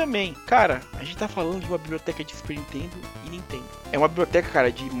seguinte também, cara, a gente tá falando de uma biblioteca de Super Nintendo e Nintendo. É uma biblioteca,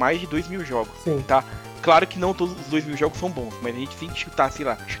 cara, de mais de 2.000 jogos. Sim. Tá? Claro que não todos os 2.000 jogos são bons, mas a gente tem que chutar, sei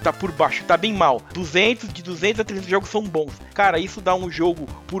lá, chutar por baixo, chutar bem mal. De 200 a 300 jogos são bons. Cara, isso dá um jogo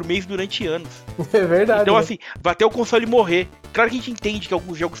por mês durante anos. É verdade. Então, assim, vai até o console morrer. Claro que a gente entende que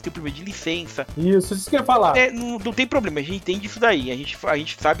alguns jogos têm problema de licença. Isso que eu ia falar. Não tem problema, a gente entende isso daí. A gente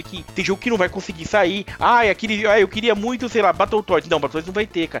sabe que tem jogo que não vai conseguir sair. Eu queria muito, sei lá, Battletoads. Não, Battletoads não vai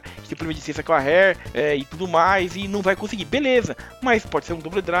ter, cara. A gente tem problema de licença com a Rare e tudo mais, e não vai conseguir. Beleza, mas pode ser um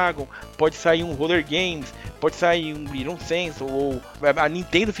Double Dragon, pode sair um Roller Games, pode sair um Iron Sense, ou a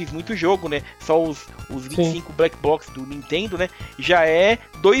Nintendo fez muito jogo, né? Só os 25 Sim. Black Box do Nintendo, né? Já é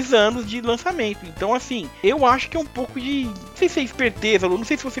 2 anos de lançamento. Então, assim, eu acho que é um pouco de... Não sei se é esperteza, não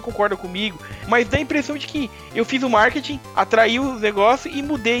sei se você concorda comigo, mas dá a impressão de que eu fiz o marketing, atraí o negócio e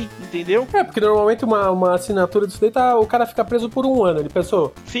mudei, entendeu? Porque normalmente uma assinatura disso daí, o cara fica preso por 1 ano. Ele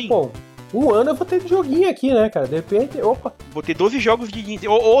pensou, Sim. Bom, 1 ano eu vou ter joguinho aqui, né, cara? De repente, opa. Vou ter 12 jogos de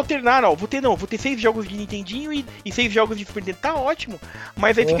Nintendo. Ou alternar, vou ter 6 jogos de Nintendinho e 6 jogos de Super Nintendo. Tá ótimo.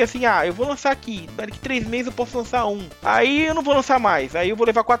 Mas aí fica assim, eu vou lançar aqui. Daqui 3 meses eu posso lançar um. Aí eu não vou lançar mais. Aí eu vou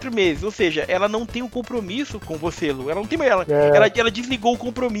levar 4 meses. Ou seja, ela não tem um compromisso com você, Lu. Ela não tem mais. Ela desligou o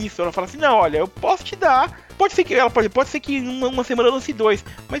compromisso. Ela fala assim, não, olha, eu posso te dar. Pode ser que uma semana lance 2,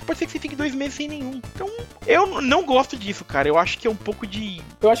 mas pode ser que você fique 2 meses sem nenhum. Então, eu não gosto disso, cara. Eu acho que é um pouco de...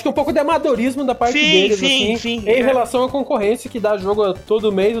 Eu acho que é um pouco de amadorismo da parte deles, sim, em relação à concorrência que dá jogo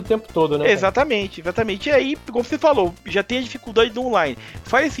todo mês, o tempo todo, né? Exatamente. E aí, como você falou, já tem a dificuldade do online.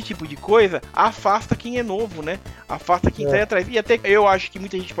 Faz esse tipo de coisa, afasta quem é novo, né? Afasta quem tá aí atrás. E até, eu acho que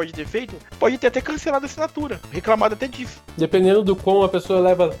muita gente pode ter feito, pode ter até cancelado a assinatura, reclamado até disso. Dependendo do como a pessoa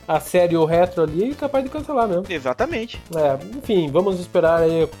leva a sério o retro ali, é capaz de cancelar mesmo. Exatamente. Enfim, vamos esperar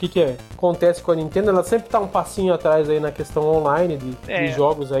aí o que acontece com a Nintendo. Ela sempre tá um passinho atrás aí na questão online de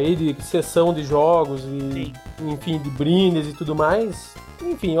jogos aí, de sessão de jogos e, enfim, de brindes e tudo mais.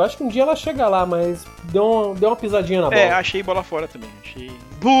 Enfim, eu acho que um dia ela chega lá, mas deu uma pisadinha na bola. Achei bola fora também. Achei...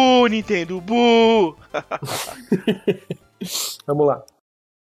 Bu, Nintendo, bu! Vamos lá.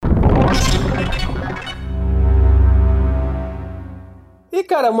 E,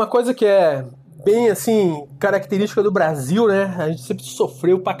 cara, uma coisa que é bem, assim, característica do Brasil, né? A gente sempre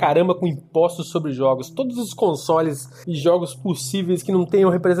sofreu pra caramba com impostos sobre jogos. Todos os consoles e jogos possíveis que não tenham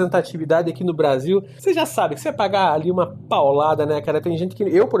representatividade aqui no Brasil, você já sabe que você vai pagar ali uma paulada, né, cara? Tem gente que...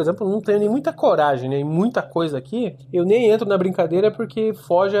 Eu, por exemplo, não tenho nem muita coragem, né? Em muita coisa aqui, eu nem entro na brincadeira porque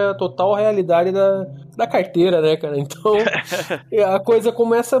foge a total realidade da carteira, né, cara? Então, a coisa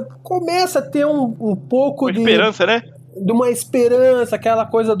começa a ter um pouco de esperança, né? de uma esperança,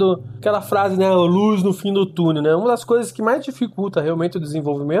 aquela frase, né, luz no fim do túnel, né? Uma das coisas que mais dificulta realmente o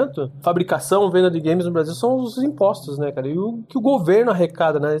desenvolvimento, fabricação, venda de games no Brasil são os impostos, né, cara? E o que o governo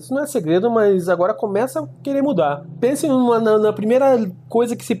arrecada, né? Isso não é segredo, mas agora começa a querer mudar. Pensem na primeira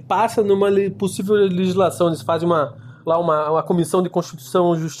coisa que se passa numa possível legislação, eles fazem uma comissão de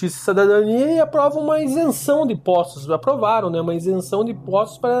Constituição, Justiça e Cidadania e aprovam uma isenção de impostos. Aprovaram, né? Uma isenção de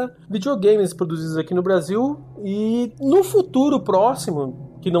impostos para videogames produzidos aqui no Brasil. E no futuro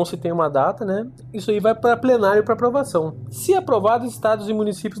próximo, que não se tem uma data, né? Isso aí vai para plenário para aprovação. Se aprovado, estados e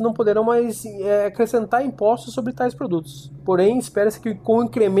municípios não poderão mais acrescentar impostos sobre tais produtos. Porém, espera-se que com o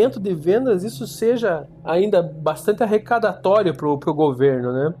incremento de vendas isso seja ainda bastante arrecadatório para o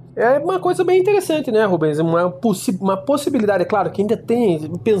governo, né? É uma coisa bem interessante, né, Rubens? Uma possibilidade, é claro, que ainda tem,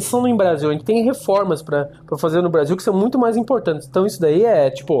 pensando em Brasil, a gente tem reformas para fazer no Brasil que são muito mais importantes. Então isso daí é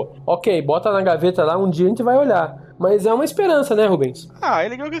tipo, ok, bota na gaveta lá, um dia a gente vai olhar. Mas é uma esperança, né, Rubens? É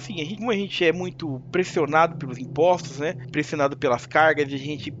legal que assim, como a gente é muito pressionado pelos impostos, né? Pressionado pelas cargas, de a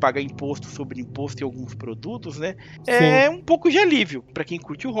gente pagar imposto sobre imposto em alguns produtos, né? É um pouco de alívio. Pra quem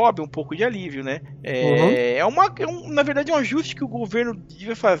curte o hobby, é um pouco de alívio, né? Na verdade, é um ajuste que o governo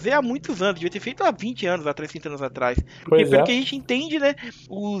devia fazer há muitos anos. Devia ter feito há 20 anos atrás, 30 anos atrás. Porque pelo que a gente entende, né?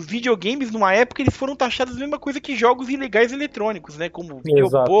 Os videogames, numa época, eles foram taxados a mesma coisa que jogos ilegais eletrônicos, né? Como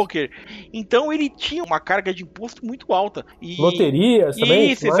videopoker. Então, ele tinha uma carga de imposto muito alta. Loterias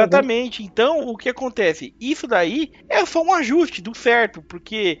também? Isso, exatamente. Então, o que acontece? Isso daí é só um ajuste do certo,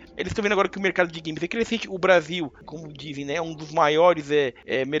 porque eles estão vendo agora que o mercado de games é crescente. O Brasil, como dizem, né, é um dos maiores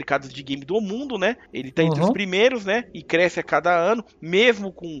mercados de game do mundo, né? Ele está entre os primeiros, né? E cresce a cada ano,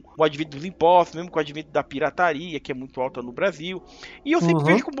 mesmo com o advento dos impostos, mesmo com o advento da pirataria, que é muito alta no Brasil. E eu sempre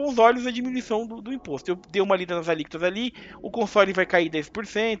vejo com bons olhos a diminuição do imposto. Eu dei uma lida nas alíquotas ali, o console vai cair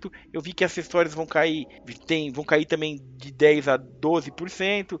 10%, eu vi que acessórios vão cair também de 10% a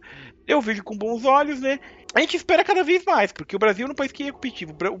 12%. Eu vejo com bons olhos, né? A gente espera cada vez mais, porque o Brasil é um país que é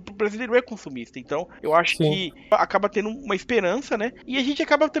competitivo, o brasileiro é consumista, então eu acho que acaba tendo uma esperança, né? E a gente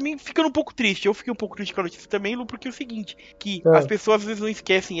acaba também ficando um pouco triste. Eu fiquei um pouco triste com a notícia também, Lu, porque é o seguinte, que as pessoas às vezes não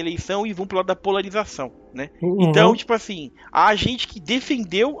esquecem eleição e vão pro lado da polarização, né? Então, tipo assim, há gente que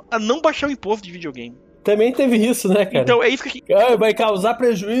defendeu a não baixar o imposto de videogame. Também teve isso, né, cara? Então é isso que vai causar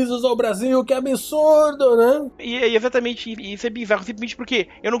prejuízos ao Brasil, que absurdo, né? E exatamente, isso é bizarro, simplesmente porque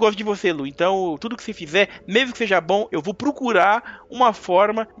eu não gosto de você, Lu. Então, tudo que você fizer, mesmo que seja bom, eu vou procurar uma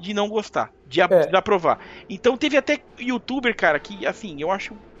forma de não gostar, de aprovar. Então teve até youtuber, cara, que assim, eu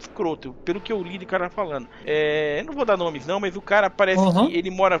acho escroto, pelo que eu li do cara falando. Não vou dar nomes não, mas o cara parece que ele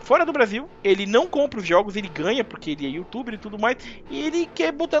mora fora do Brasil, ele não compra os jogos, ele ganha porque ele é youtuber e tudo mais, e ele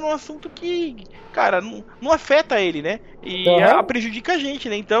quer botar num assunto que, cara, não afeta ele, né? E prejudica a gente,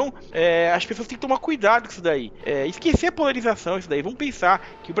 né? Então, as pessoas têm que tomar cuidado com isso daí. Esquecer a polarização, isso daí. Vamos pensar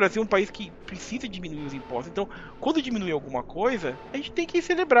que o Brasil é um país que precisa diminuir os impostos. Então, quando diminuir alguma coisa, a gente tem que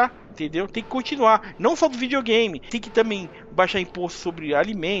celebrar, entendeu? Tem que continuar. Não só do videogame, tem que também baixar imposto sobre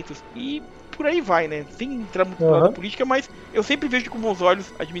alimentos e por aí vai, né? Sem entrar muito na política, mas eu sempre vejo com bons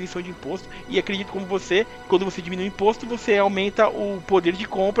olhos a diminuição de imposto e acredito como você, quando você diminui o imposto, você aumenta o poder de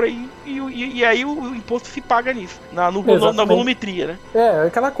compra e aí o imposto se paga nisso, na volumetria, né? É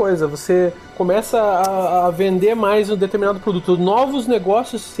aquela coisa, você começa a vender mais um determinado produto, novos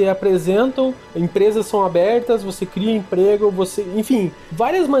negócios se apresentam, empresas são abertas, você cria emprego, enfim,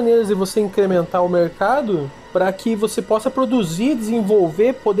 várias maneiras de você incrementar o mercado para que você possa produzir,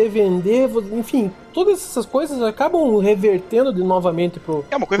 desenvolver, poder vender, enfim, todas essas coisas acabam revertendo novamente pro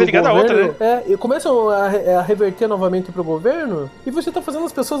uma coisa ligada à outra, né? E começam a reverter novamente pro governo, e você tá fazendo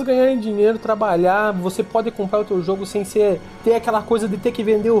as pessoas ganharem dinheiro, trabalhar, você pode comprar o teu jogo sem ter aquela coisa de ter que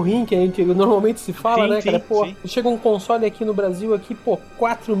vender o rim, que a gente normalmente se fala, né, cara? Chega um console aqui no Brasil,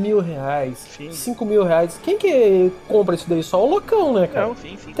 R$4 mil, R$5 mil. Quem que compra isso daí? Só o loucão, né, cara? Não,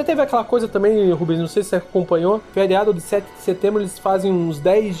 sim. Até teve aquela coisa também, Rubens, não sei se você acompanhou, feriado de 7 de setembro, eles fazem uns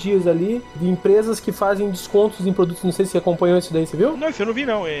 10 dias ali de empresas que fazem descontos em produtos, não sei se você acompanhou isso daí, você viu? Não, isso eu não vi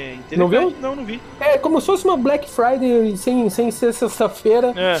não, Não viu? Não vi. É como se fosse uma Black Friday sem ser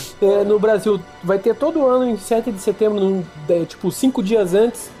sexta-feira no Brasil. Vai ter todo ano em 7 de setembro, tipo 5 dias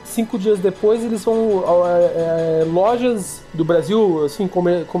antes, 5 dias depois eles vão lojas do Brasil, assim,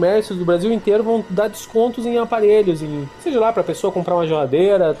 comércios do Brasil inteiro vão dar descontos em aparelhos, seja lá pra pessoa comprar uma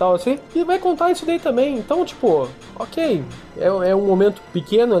geladeira e tal, assim, e vai contar isso daí também. Então, tipo, ok, é um momento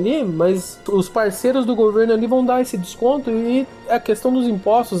pequeno ali, mas os parceiros parceiros do governo ali vão dar esse desconto e a questão dos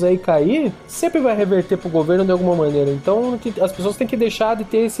impostos aí cair sempre vai reverter pro governo de alguma maneira. Então as pessoas têm que deixar de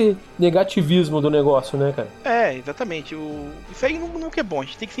ter esse negativismo do negócio, né, cara? Exatamente. Isso aí nunca é bom. A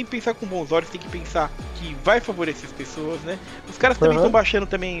gente tem que sempre pensar com bons olhos, tem que pensar que vai favorecer as pessoas, né? Os caras também estão baixando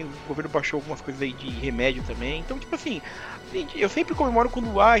também, o governo baixou algumas coisas aí de remédio também. Então, tipo assim, eu sempre comemoro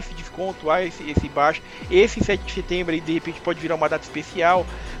quando há esse desconto, há esse baixo. Esse 7 de setembro aí, de repente, pode virar uma data especial.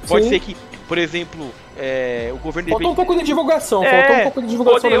 Pode ser que, por exemplo, o governo... Faltou um pouco de divulgação,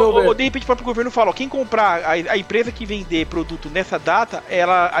 ou de repente o próprio governo fala, quem comprar, a empresa que vender produto nessa data,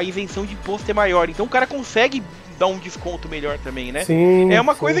 a isenção de imposto é maior. Então o cara consegue dar um desconto melhor também, né? Sim, é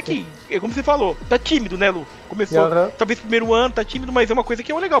uma coisa que, como você falou, tá tímido, né, Lu? Começou, talvez primeiro ano, tá tímido, mas é uma coisa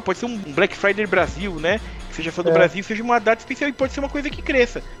que é legal. Pode ser um Black Friday Brasil, né? Que seja só do Brasil, seja uma data especial e pode ser uma coisa que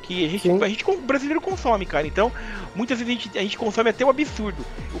cresça. Que a gente o brasileiro consome, cara. Então, muitas vezes a gente consome até o absurdo.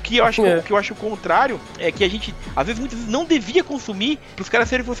 O que eu acho o contrário é que a gente, às vezes, muitas vezes não devia consumir para os caras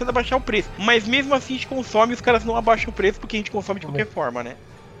serem forçados a baixar o preço. Mas mesmo assim a gente consome e os caras não abaixam o preço porque a gente consome de qualquer forma, né?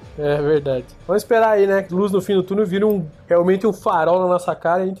 É verdade. Vamos esperar aí, né? Luz no fim do túnel vira realmente um farol na nossa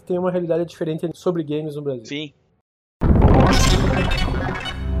cara e a gente tem uma realidade diferente sobre games no Brasil. Sim.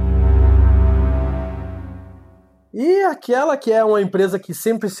 E aquela que é uma empresa que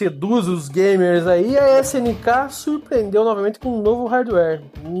sempre seduz os gamers aí, a SNK surpreendeu novamente com um novo hardware,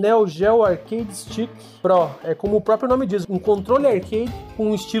 Neo Geo Arcade Stick Pro. É como o próprio nome diz, um controle arcade com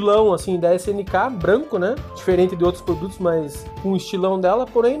um estilão assim da SNK, branco, né? Diferente de outros produtos, mas com o estilão dela,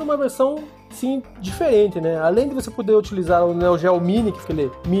 porém numa versão sim diferente, né? Além de você poder utilizar o Neo Geo Mini, que é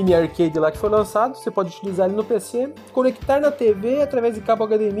aquele mini arcade lá que foi lançado, você pode utilizar ele no PC, conectar na TV através de cabo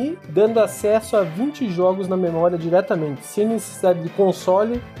HDMI, dando acesso a 20 jogos na memória diretamente, sem necessidade de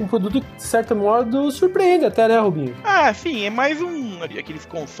console. Um produto que, de certo modo, surpreende até, né, Rubinho? Sim, é mais aqueles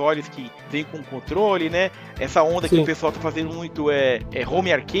consoles que vem com controle, né? Essa onda que o pessoal tá fazendo muito é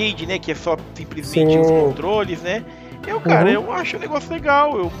home arcade, né? Que é só simplesmente os controles, né? Eu acho um negócio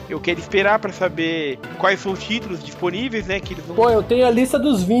legal. Eu quero esperar pra saber quais são os títulos disponíveis, né? Que eles vão... Pô, eu tenho a lista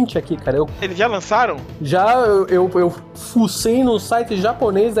dos 20 aqui, cara. Eles já lançaram? Já, eu fucei no site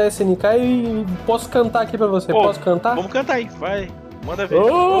japonês da SNK e posso cantar aqui pra você. Posso cantar? Vamos cantar aí, vai. Manda ver.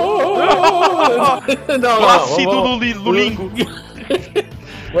 Não, Lulingo.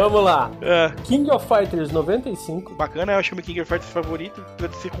 Vamos lá. King of Fighters 95. Bacana, eu acho o meu King of Fighters favorito.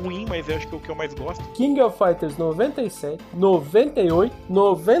 Pode ser ruim, mas eu acho que é o que eu mais gosto. King of Fighters 97, 98,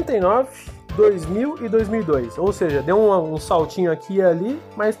 99, 2000 e 2002. Ou seja, deu um saltinho aqui e ali,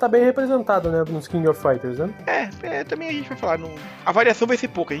 mas tá bem representado, né, nos King of Fighters, né? Também a gente vai falar. A variação vai ser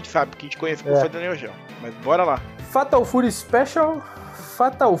pouca, a gente sabe, porque a gente conhece o console da Neo Geo. Mas bora lá. Fatal Fury Special,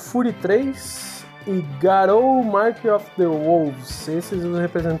 Fatal Fury 3... e Garou Mark of the Wolves. Esses são os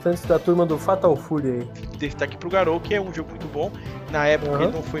representantes da turma do Fatal Fury aí. Destaque pro Garou, que é um jogo muito bom. Na época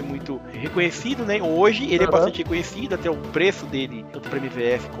ele não foi muito reconhecido, né? Hoje ele é bastante reconhecido, até o preço dele, tanto pra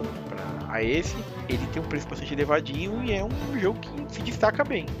MVS como pra esse, ele tem um preço bastante elevadinho e é um jogo que se destaca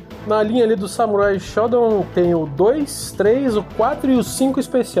bem. Na linha ali do Samurai Shodown tem o 2, 3, o 4 e o 5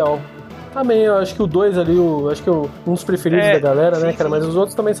 especial. Também, eu acho que o 2 ali, acho que é um dos preferidos da galera, né, cara? Mas os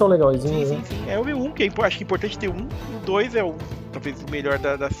outros também são legaisinhos, né? Sim. É o V1, que acho que é importante ter um. O 2 é talvez o melhor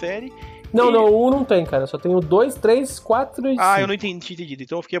da série. Não, o 1 não tem, cara. Só tem o 2, 3, 4 e 5. Eu não tinha entendido,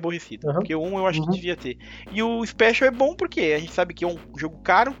 então eu fiquei aborrecido. Porque o 1 eu acho que devia ter. E o Special é bom porque a gente sabe que é um jogo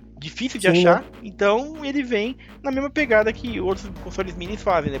caro, difícil de achar, então ele vem na mesma pegada que outros consoles minis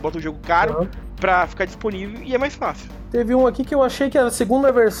fazem, né? Bota o jogo caro pra ficar disponível e é mais fácil. Teve um aqui que eu achei que a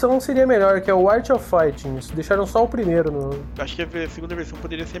segunda versão seria melhor, que é o Art of Fighting. Deixaram só o primeiro. Acho que a segunda versão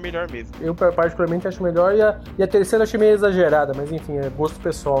poderia ser melhor mesmo. Eu particularmente acho melhor e a terceira achei meio exagerada, mas enfim, é gosto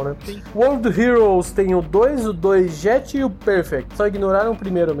pessoal, né? Sim. World Heroes tem o 2, o 2 Jet e o Perfect. Só ignoraram o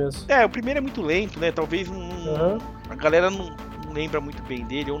primeiro mesmo. O primeiro é muito lento, né? Talvez a galera não lembra muito bem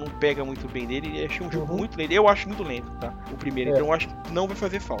dele, ou não pega muito bem dele, e achei um jogo muito lento. Eu acho muito lento, tá? O primeiro, então eu acho que não vai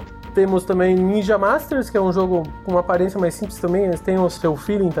fazer falta. Temos também Ninja Masters, que é um jogo com uma aparência mais simples também, eles têm o seu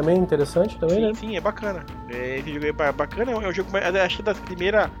feeling também interessante também, né? Sim, é bacana. Esse jogo é bacana, é um jogo, acho que da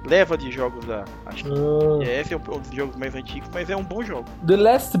primeira leva de jogos da... Acho que esse é um dos jogos mais antigos, mas é um bom jogo. The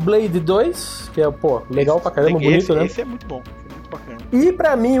Last Blade 2, que é, legal pra caramba, bonito, né? Esse é muito bom. Bacana. E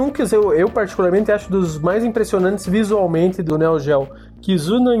pra mim, um que eu particularmente acho dos mais impressionantes visualmente do Neo Geo,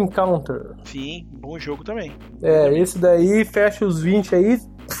 Kizuna Encounter. Sim, bom jogo também. Esse daí fecha os 20 aí.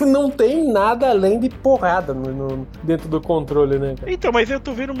 Não tem nada além de porrada dentro do controle, né, cara? Então, mas eu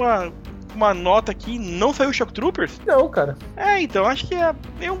tô vendo uma nota aqui, não saiu Shock Troopers? Não, cara. Então, acho que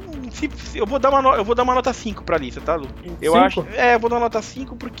eu vou dar uma nota 5 pra lista, tá, Lu? Eu vou dar uma nota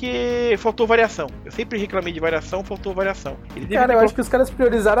 5 porque faltou variação. Eu sempre reclamei de variação, faltou variação. Cara, eu acho que os caras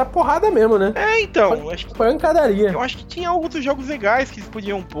priorizaram a porrada mesmo, né? Então, acho que pancadaria. Eu acho que tinha outros jogos legais que eles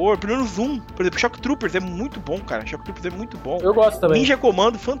podiam pôr, pelo menos um. Por exemplo, Shock Troopers é muito bom, cara. Shock Troopers é muito bom. Eu gosto também. Ninja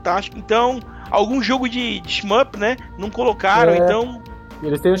Commando, fantástico. Então, algum jogo de shmup, né? Não colocaram, então...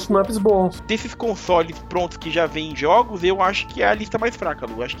 Eles têm os shmups bons. Desses consoles prontos que já vêm em jogos, eu acho que é a lista mais fraca,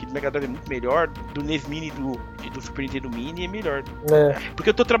 Lu. Eu acho que do Mega Drive é muito melhor, do NES Mini e do Super Nintendo Mini é melhor. Porque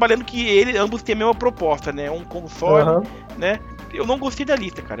eu tô trabalhando que ambos têm a mesma proposta, né? Um console, né? Eu não gostei da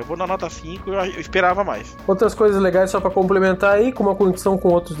lista, cara. Eu vou na nota 5, eu esperava mais. Outras coisas legais só pra complementar aí, como a conexão com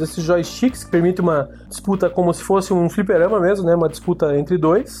outros desses joysticks, que permite uma disputa como se fosse um fliperama mesmo, né? Uma disputa entre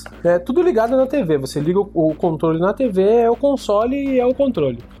dois. Tudo ligado na TV. Você liga o controle na TV, é o console e é o controle.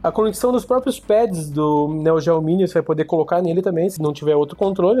 A conexão dos próprios pads do Neo Geo Mini, você vai poder colocar nele também, se não tiver outro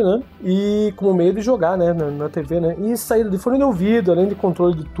controle, né? E como meio de jogar, né? Na TV, né? E saída de fone de ouvido, além de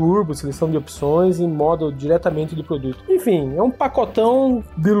controle de turbo, seleção de opções e modo diretamente do produto. Enfim, é um pacotão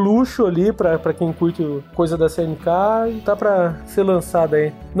de luxo ali pra quem curte coisa da SNK e tá pra ser lançado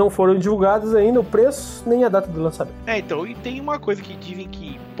aí. Não foram divulgados ainda o preço nem a data de lançamento. Então, e tem uma coisa que dizem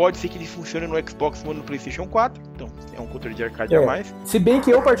que pode ser que ele funcione no Xbox One e no PlayStation 4, então é um controle de arcade a mais. Se bem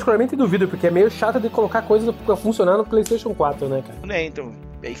que eu particularmente duvido, porque é meio chato de colocar coisas pra funcionar no PlayStation 4, né, cara? Então,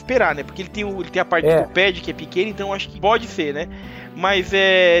 é esperar, né? Porque ele tem a parte do pad que é pequena, então acho que pode ser, né? Mas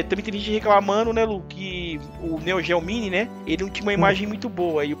também tem gente reclamando, né, Lu, que o Neo Geo Mini, né, ele não tinha uma imagem muito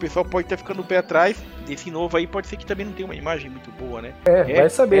boa, e o pessoal pode estar ficando o pé atrás desse novo aí, pode ser que também não tenha uma imagem muito boa, né? Vai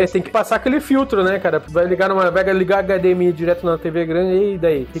saber, tem que passar aquele filtro, né, cara? Vai ligar HDMI direto na TV grande, e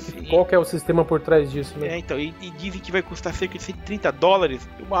daí? Qual que é o sistema por trás disso, né? Então, e dizem que vai custar cerca de $130,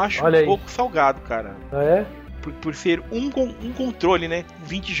 eu acho pouco salgado, cara. Por ser um controle, né,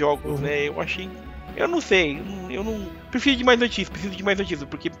 20 jogos, né, eu achei... Eu não sei, eu não... preciso de mais notícias,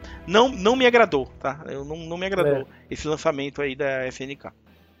 porque não me agradou, tá? Não me agradou esse lançamento aí da SNK.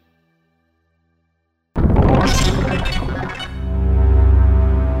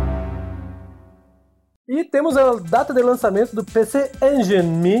 E temos a data de lançamento do PC Engine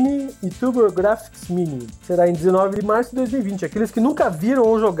Mini e TurboGrafx Mini. Será em 19 de março de 2020. Aqueles que nunca viram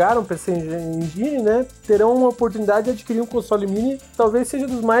ou jogaram PC Engine, né, terão uma oportunidade de adquirir um console mini. Talvez seja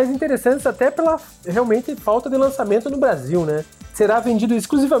dos mais interessantes, até pela realmente falta de lançamento no Brasil, né? Será vendido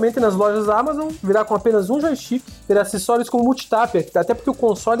exclusivamente nas lojas Amazon, virá com apenas um joystick, terá acessórios como multitap, até porque o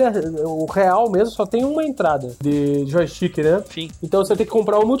console, o real mesmo, só tem uma entrada de joystick, né? Sim. Então você tem que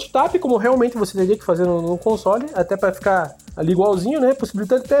comprar um multitap, como realmente você teria que fazer no console, até para ficar ali igualzinho, né?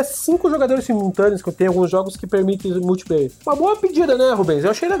 Possibilitando até 5 jogadores simultâneos, que tem alguns jogos que permitem multiplayer. Uma boa pedida, né, Rubens?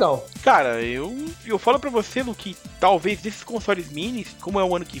 Eu achei legal. Cara, eu falo pra você, Lu, que talvez desses consoles minis, como é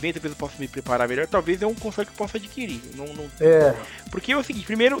o ano que vem, talvez eu possa me preparar melhor, talvez é um console que eu possa adquirir. Porque é o seguinte,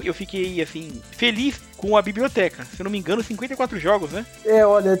 primeiro eu fiquei, assim, feliz com a biblioteca. Se eu não me engano, 54 jogos, né?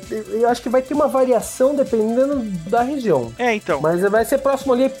 Olha, eu acho que vai ter uma variação dependendo da região. Então. Mas vai ser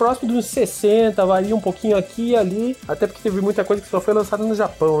próximo dos 60, varia um pouquinho aqui e ali, até porque teve muita coisa que só foi lançada no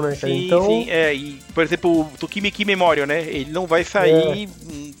Japão, né, cara? Sim, e, por exemplo, o Tokimeki Memorial, né? Ele não vai sair...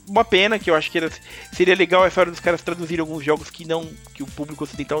 Uma pena, que eu acho que seria legal essa hora dos caras traduzirem alguns jogos que o público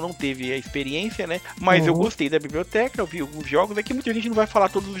ocidental não teve a experiência, né? Mas eu gostei da biblioteca, eu vi alguns jogos, é que muita gente não vai falar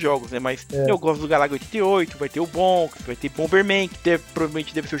todos os jogos, né? Mas eu gosto do Galaga 88, vai ter o Bonk, vai ter Bomberman, que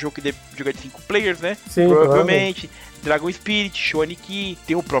provavelmente deve ser o jogo que deve jogar de 5 players, né? Sim, provavelmente. Dragon Spirit, Shoniki,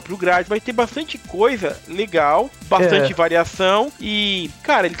 tem o próprio Grades, vai ter bastante coisa legal, bastante variação e,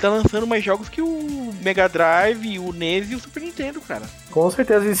 cara, ele tá lançando mais jogos que o Mega Drive, o NES e o Super Nintendo, cara. Com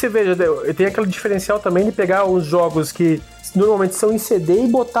certeza, e você veja, tem aquele diferencial também de pegar os jogos que normalmente são em CD e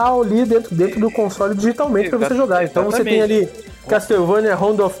botar ali dentro do console digitalmente para você jogar. Então você tem ali Castlevania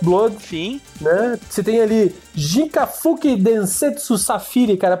Round of Blood. Sim. Né? Você tem ali Jinkafuki Densetsu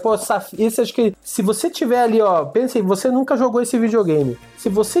Safiri, cara. Pô, esse acho que se você tiver ali, ó, pensa aí, você nunca jogou esse videogame. Se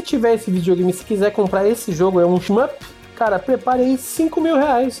você tiver esse videogame e se quiser comprar esse jogo, é um shmup, cara, prepare aí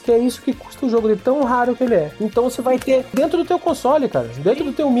R$5.000, que é isso que custa o jogo de tão raro que ele é. Então você vai ter dentro do teu console, cara, dentro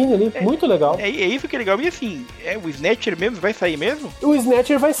do teu mini ali, muito legal. É isso que é legal. E assim, o Snatcher mesmo vai sair mesmo? O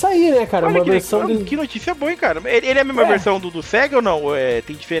Snatcher vai sair, né, cara? Olha, uma versão que notícia boa, hein, cara. Ele é a mesma versão do Sega ou não? Ou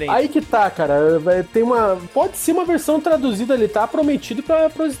tem diferença? Aí que tá, cara. Pode ser uma versão traduzida, ele tá prometido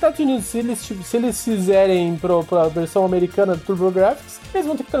para os Estados Unidos. Se eles fizerem pra versão americana do TurboGrafx, eles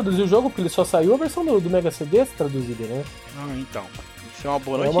vão ter que traduzir o jogo, porque ele só saiu a versão do Mega CD traduzida, né? Então. Isso é uma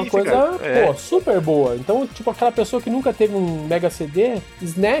boa notícia, uma coisa, super boa. Então, tipo, aquela pessoa que nunca teve um Mega CD,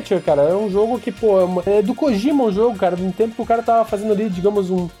 Snatcher, cara, é um jogo que, é do Kojima o jogo, cara, no tempo que o cara tava fazendo ali,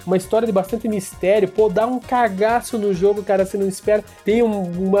 digamos, uma história de bastante mistério, dá um cagaço no jogo, cara, você não espera. Tem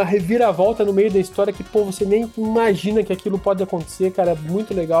uma reviravolta no meio da história que, você nem imagina que aquilo pode acontecer, cara,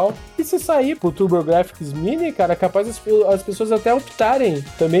 muito legal. E se sair pro TurboGrafx Mini, cara, capaz as pessoas até optarem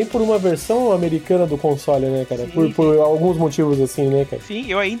também por uma versão americana do console, né, cara? Sim, por alguns motivos assim, né, cara?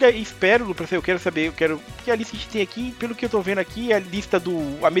 Sim, eu ainda espero, eu quero saber, porque a lista que a gente tem aqui, pelo que eu tô vendo aqui, a lista do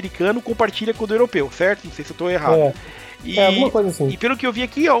americano compartilha com o do europeu, certo? Não sei se eu tô errado. Alguma coisa assim. E pelo que eu vi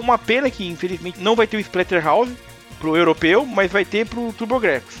aqui, é uma pena que infelizmente não vai ter o Splatterhouse pro europeu, mas vai ter pro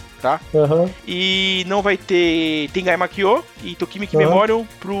TurboGrafx, tá? E não vai ter Tengai Makio e Tokimeki Memorial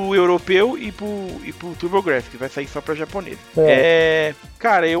pro europeu e pro TurboGrafx, vai sair só pra japonês.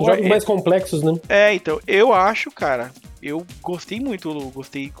 Cara, jogos mais complexos, né? Então, eu acho, cara, eu gostei muito,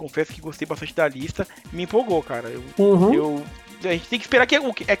 confesso que gostei bastante da lista, me empolgou, cara. A gente tem que esperar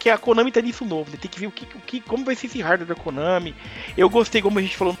que a Konami tá nisso novo, né? Tem que ver como vai ser esse hardware da Konami. Eu gostei, como a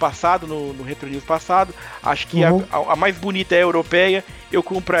gente falou no passado, no Retro News passado. Acho que a mais bonita é a europeia. Eu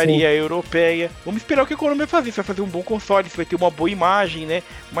compraria a europeia. Vamos esperar o que a Konami vai fazer. Se vai fazer um bom console, se vai ter uma boa imagem, né?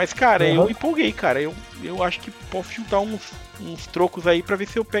 Mas, cara, eu empolguei, cara. Eu acho que posso juntar uns trocos aí pra ver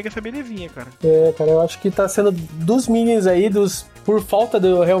se eu pego essa belezinha, cara. Cara, eu acho que tá sendo dos minis aí, por falta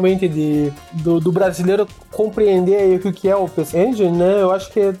realmente do brasileiro compreender aí o que é o PC Engine, né? Eu acho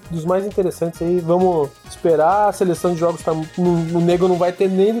que é dos mais interessantes aí. Vamos esperar, a seleção de jogos o nego não vai ter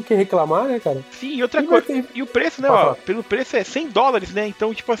nem do que reclamar, né, cara? Sim, e outra coisa, e o preço, né, pelo preço é $100, né?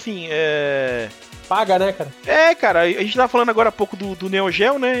 Então, tipo assim, paga, né, cara? Cara, a gente tava falando agora há pouco do Neo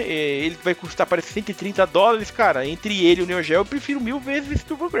Geo, né? Ele vai custar, parece, $130, cara. Entre ele e o Neo Geo, eu prefiro 1000 vezes esse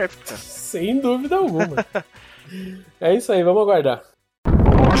TurboGrafx, cara. Sem dúvida alguma. É isso aí, vamos aguardar.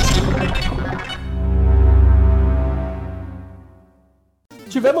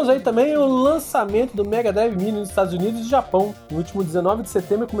 Tivemos aí também o lançamento do Mega Drive Mini nos Estados Unidos e Japão. No último 19 de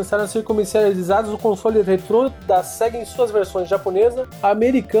setembro começaram a ser comercializados o console retrô da Sega em suas versões japonesa,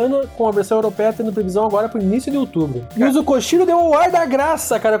 americana, com a versão europeia tendo previsão agora para o início de outubro. E o Koshiro deu o ar da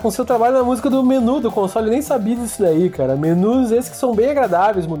graça, cara, com seu trabalho na música do menu do console. Eu nem sabia disso daí, cara. Menus esses que são bem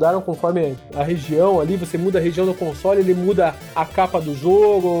agradáveis, mudaram conforme a região ali. Você muda a região do console, ele muda a capa do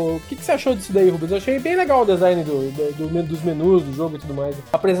jogo. O que você achou disso daí, Rubens? Eu achei bem legal o design dos menus do jogo e tudo mais.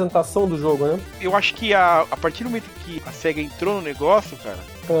 A apresentação do jogo, né? Eu acho que a partir do momento que a SEGA entrou no negócio, cara,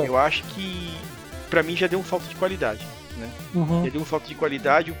 eu acho que pra mim já deu um salto de qualidade, né? Já deu um salto de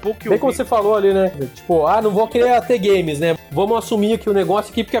qualidade, um pouco que bem como você falou ali, né? Tipo, não vou querer ter games, né? Vamos assumir aqui o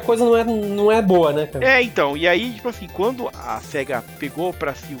negócio aqui porque a coisa não é boa, né, cara? Então, e aí, tipo assim, quando a SEGA pegou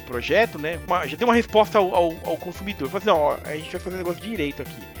pra si o projeto, né? Já tem uma resposta ao consumidor. Falou assim, a gente vai fazer um negócio direito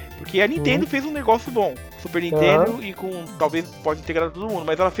aqui. Porque a Nintendo fez um negócio bom, Super Nintendo, e com, talvez pode integrar todo mundo,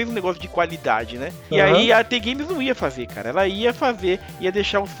 mas ela fez um negócio de qualidade, né? E aí a T-Games não ia fazer, cara. Ela ia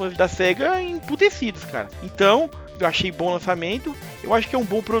deixar os fãs da SEGA emputecidos, cara. Então, eu achei bom o lançamento, eu acho que é um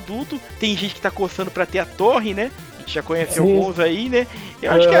bom produto. Tem gente que tá coçando pra ter a torre, né? A gente já conhece alguns aí, né?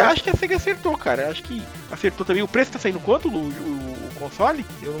 Eu acho que a SEGA acertou, cara. Acho que acertou também. O preço tá saindo quanto, o console?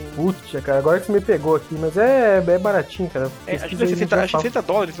 Putz, cara, agora que você me pegou aqui, mas é baratinho, cara. Acho que é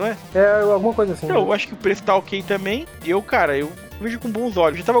 $60, não é? Alguma coisa assim. Eu acho que o preço tá ok também. Eu vejo com bons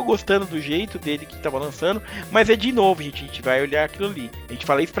olhos. Eu tava gostando do jeito dele que tava lançando, mas de novo, gente, a gente vai olhar aquilo ali. A gente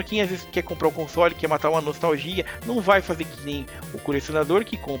fala isso pra quem às vezes quer comprar um console, quer matar uma nostalgia, não vai fazer que nem o colecionador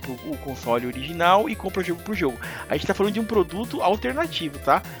que compra o console original e compra jogo por jogo. A gente tá falando de um produto alternativo,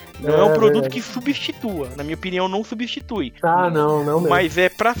 tá? Não é um produto que substitua. Na minha opinião, não substitui. Não mesmo. Mas é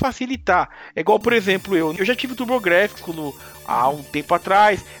pra facilitar. É igual, por exemplo, eu já tive TurboGrafx há um tempo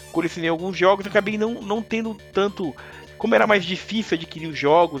atrás, colecionei alguns jogos, acabei não tendo tanto... Como era mais difícil adquirir os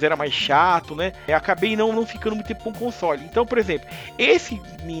jogos, era mais chato, né? Eu acabei não ficando muito tempo com o console. Então, por exemplo, esse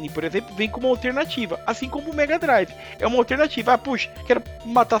Mini, por exemplo, vem como alternativa. Assim como o Mega Drive. É uma alternativa. Puxa, quero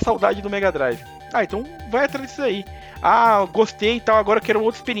matar a saudade do Mega Drive. Então vai atrás disso aí. Gostei e tal, agora quero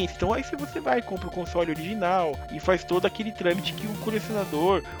outra experiência. Então aí você vai, compra o console original e faz todo aquele trâmite que o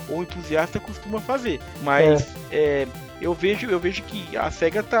colecionador ou o entusiasta costuma fazer. Mas eu vejo que a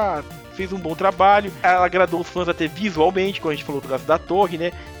SEGA fez um bom trabalho, ela agradou os fãs até visualmente, quando a gente falou do caso da torre,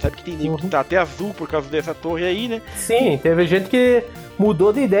 né? Sabe que tem nego que tá até azul por causa dessa torre aí, né? Sim, teve gente que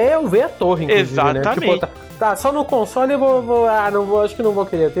mudou de ideia ao ver a torre, inclusive. Exatamente. Né? Tipo, só no console acho que não vou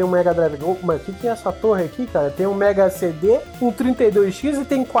querer. Tem um Mega Drive. Mas o que é essa torre aqui, cara? Tem um Mega CD, um 32X e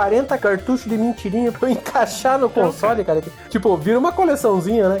tem 40 cartuchos de mentirinha pra eu encaixar no console, cara. Tipo, vira uma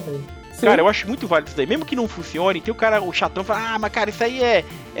coleçãozinha, né, cara? Sim. Cara, eu acho muito válido isso daí. Mesmo que não funcione, tem o chatão fala, mas cara, isso aí é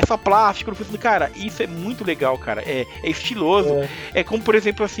só plástico, não funciona. Cara, isso é muito legal, cara. É estiloso. É como, por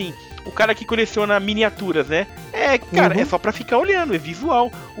exemplo, assim, o cara que coleciona miniaturas, né? Cara, é só pra ficar olhando, é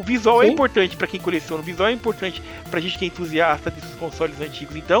visual. O visual é importante pra quem coleciona, o visual é importante pra gente que é entusiasta desses consoles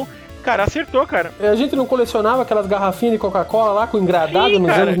antigos. Então, cara, acertou, cara. A gente não colecionava aquelas garrafinhas de Coca-Cola lá com engradado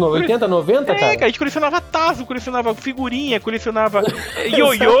nos anos 80, 90, cara? Cara, a gente colecionava tazo, colecionava figurinha, colecionava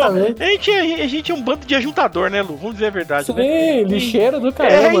ioiô. A gente é um bando de ajuntador, né, Lu? Vamos dizer a verdade, Sim, né? Sim, lixeiro do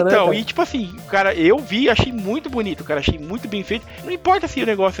caramba, né? Então, e tipo assim, cara, eu vi, achei muito bonito, cara, achei muito bem feito. Não importa se o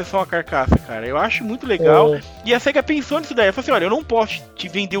negócio é só uma carcaça, cara, eu acho muito legal. E a SEGA pensou nisso daí, ela falou assim, olha, eu não posso te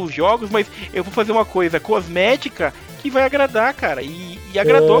vender os jogos, mas eu vou fazer uma coisa cosmética que vai agradar, cara. E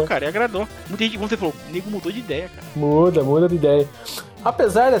agradou, cara, e agradou. Muita gente, como você falou, o nego mudou de ideia, cara. Muda de ideia.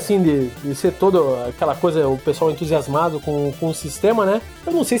 Apesar, assim, de ser toda aquela coisa, o pessoal entusiasmado com o sistema, né?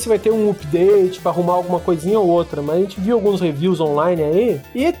 Eu não sei se vai ter um update pra arrumar alguma coisinha ou outra, mas a gente viu alguns reviews online aí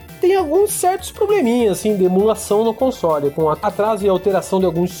e tem alguns certos probleminhas, assim, de emulação no console, com atraso e alteração de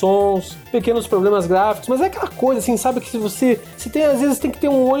alguns sons, pequenos problemas gráficos, mas é aquela coisa, assim, sabe, que se você tem, às vezes tem que ter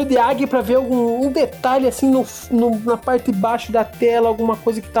um olho de águia pra ver um detalhe, assim, na parte de baixo da tela, alguma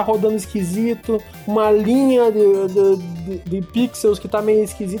coisa que tá rodando esquisito, uma linha de pixels que tá meio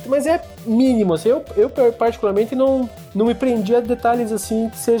esquisito, mas é mínimo, assim, eu particularmente não me prendi a detalhes, assim,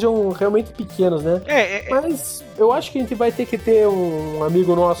 que sejam realmente pequenos, né? Mas eu acho que a gente vai ter que ter um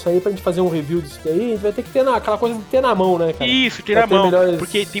amigo nosso aí pra gente fazer um review disso daí, a gente vai ter que ter aquela coisa de ter na mão, né, cara? Isso, ter na mão,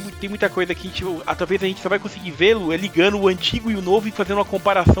 porque tem muita coisa que talvez a gente só vai conseguir vê-lo ligando o antigo e o novo e fazendo uma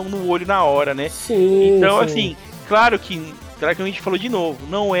comparação no olho na hora, né? Sim, então, assim, claro que a gente falou de novo,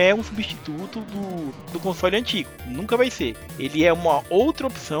 não é um substituto do console antigo, nunca vai ser. Ele é uma outra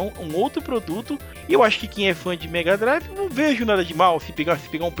opção, um outro produto, e eu acho que quem é fã de Mega Drive, não vejo nada de mal se pegar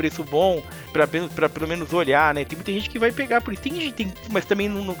um preço bom, pra pelo menos olhar, né? Tem muita gente que vai pegar por isso, mas também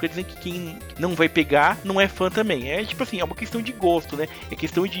não quer dizer que quem não vai pegar não é fã também. É tipo assim, é uma questão de gosto, né? É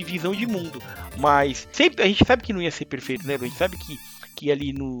questão de visão de mundo, mas sempre, a gente sabe que não ia ser perfeito, né? A gente sabe que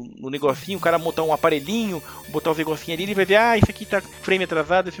ali no negocinho, o cara montar um aparelhinho, botar os negocinhos ali, ele vai ver, isso aqui tá frame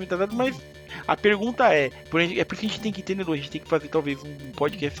atrasado, mas a pergunta é por isso que a gente tem que entender, a gente tem que fazer talvez um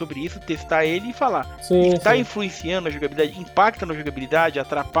podcast sobre isso, testar ele e falar. Está influenciando a jogabilidade, impacta na jogabilidade,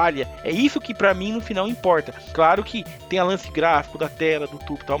 atrapalha, é isso que pra mim no final importa. Claro que tem a lance gráfico da tela, do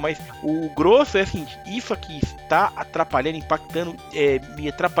tubo e tal, mas o grosso é assim, isso aqui está atrapalhando, impactando, me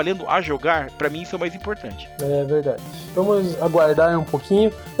atrapalhando a jogar, pra mim isso é o mais importante. É verdade. Vamos aguardar um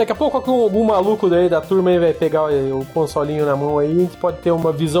pouquinho. Daqui a pouco algum maluco daí da turma aí vai pegar o consolinho na mão aí, a gente pode ter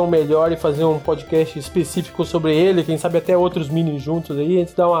uma visão melhor e fazer um podcast específico sobre ele, quem sabe até outros mini juntos aí, a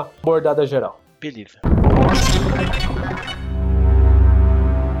gente dá uma abordada geral. Beleza.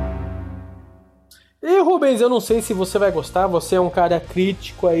 E Rubens, eu não sei se você vai gostar, você é um cara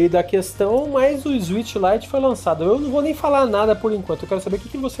crítico aí da questão, mas o Switch Lite foi lançado. Eu não vou nem falar nada por enquanto, eu quero saber o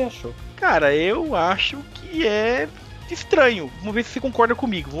que você achou. Cara, eu acho que é estranho. Vamos ver se você concorda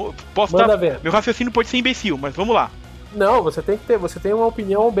comigo. Manda ver. Meu raciocínio pode ser imbecil, mas vamos lá. Não, você tem uma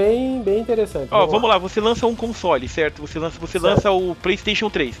opinião bem interessante. Vamos lá, você lança um console, certo? Você lança o PlayStation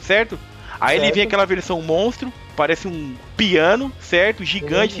 3, certo? Aí ele vem aquela versão monstro, parece um piano, certo?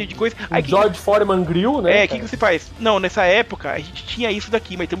 Gigante, cheio de coisa. Aí, George Foreman Grill, né? O que você faz? Não, nessa época a gente tinha isso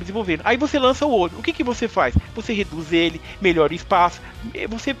daqui, mas estamos desenvolvendo. Aí você lança o outro. O que você faz? Você reduz ele, melhora o espaço,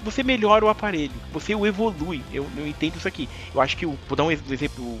 você melhora o aparelho, você o evolui. Eu entendo isso aqui. Eu acho que vou dar um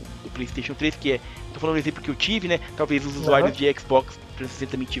exemplo do PlayStation 3, que tô falando um exemplo que eu tive, né? Talvez os usuários de Xbox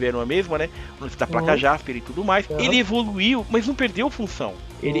 360 também tiveram a mesma, né? Da placa Jasper e tudo mais. Ele evoluiu, mas não perdeu função.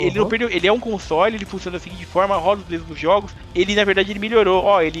 Ele não perdeu, ele é um console, ele funciona da seguinte forma, roda os mesmos jogos. Ele na verdade ele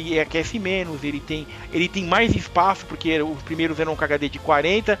melhorou, ele aquece menos, ele tem mais espaço, porque os primeiros eram um HD de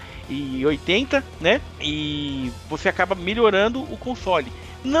 40 e 80, né? E você acaba melhorando o console.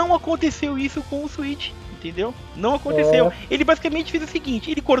 Não aconteceu isso com o Switch, entendeu? Não aconteceu. Ele basicamente fez o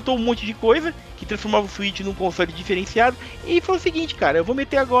seguinte, ele cortou um monte de coisa que transformava o Switch num console diferenciado e falou o seguinte, cara, eu vou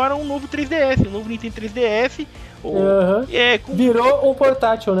meter agora um novo 3DS, um novo Nintendo 3DS. Virou um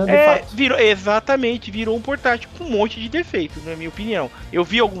portátil, né? Virou um portátil com um monte de defeitos, na minha opinião. Eu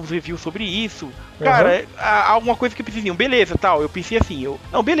vi alguns reviews sobre isso. Cara, alguma coisa que precisam. Beleza, tal. Eu pensei assim,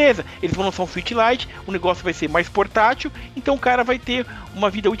 beleza. Eles vão lançar um Switch Lite, o negócio vai ser mais portátil, então o cara vai ter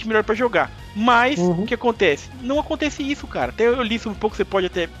uma vida útil melhor pra jogar. Mas, o que acontece? Não acontece isso, cara. Até eu li sobre um pouco, você pode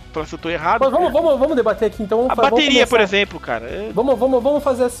até falar se eu tô errado. Mas vamos debater aqui, então. A bateria, por exemplo, cara. Vamos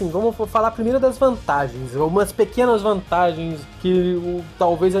fazer assim, vamos falar primeiro das vantagens. Umas pequenas vantagens que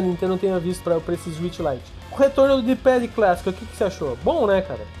talvez a Nintendo tenha visto pra esse Switch Lite. O retorno do pad clássico, o que você achou? Bom, né,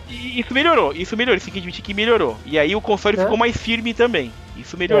 cara? Isso melhorou, isso tem que admitir que melhorou. E aí o console ficou mais firme também.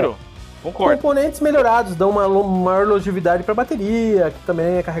 Isso melhorou. Concordo. Componentes melhorados dão uma maior longevidade para a bateria, que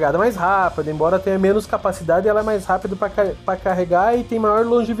também é carregada mais rápido, embora tenha menos capacidade, ela é mais rápida para carregar e tem maior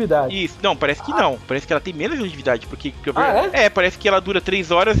longevidade. Isso, não, parece que não. Parece que ela tem menos longevidade, porque parece que ela dura 3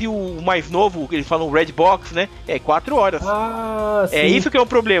 horas e o mais novo, eles falam Red Box, né? É 4 horas. Sim. É isso que é o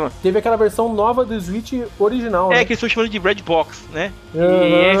problema. Teve aquela versão nova do Switch original, né? Que eles estão chamando de Red Box, né?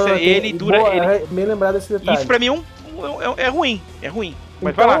 E ele dura... Bem lembrado esse detalhe. Isso pra mim é ruim.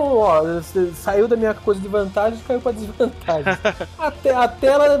 Mas então, saiu da minha coisa de vantagem e caiu pra desvantagem. A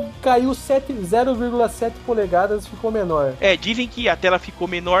tela caiu 0,7 polegadas, ficou menor. Dizem que a tela ficou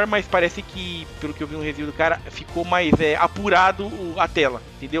menor, mas parece que, pelo que eu vi no review do cara, ficou mais apurado a tela,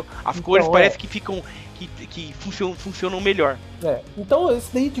 entendeu? As cores parece que ficam... que funcionam melhor. Então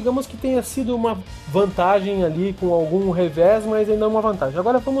esse daí, digamos que tenha sido uma vantagem ali com algum revés, mas ainda é uma vantagem.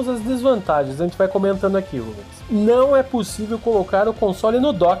 Agora vamos às desvantagens, a gente vai comentando aqui, Rubens. Não é possível colocar o console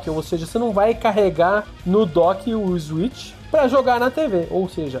no dock, ou seja, você não vai carregar no dock o Switch pra jogar na TV, ou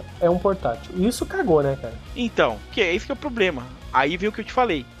seja, é um portátil. Isso cagou, né, cara? Então, esse que é o problema. Aí vem o que eu te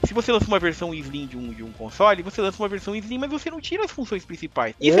falei. Se você lança uma versão Slim de um console, você lança uma versão Slim, mas você não tira as funções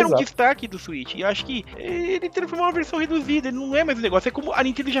principais. Isso era um destaque do Switch. E eu acho que ele transformou uma versão reduzida. Ele não é mais um negócio. É como a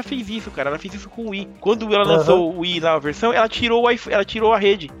Nintendo já fez isso, cara. Ela fez isso com o Wii. Quando ela lançou o Wii na versão, ela tirou a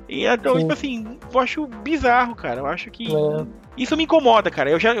rede. E então, tipo assim, eu acho bizarro, cara. Eu acho que... Isso me incomoda, cara.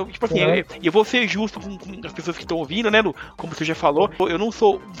 Eu vou ser justo com as pessoas que estão ouvindo, né? Como você já falou, eu não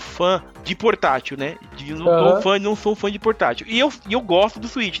sou fã de portátil, né? Não sou fã de portátil. E eu gosto do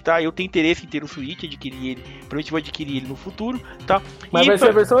Switch, tá? Eu tenho interesse em ter um Switch, adquirir ele. Provavelmente vou adquirir ele no futuro, tá? Mas vai ser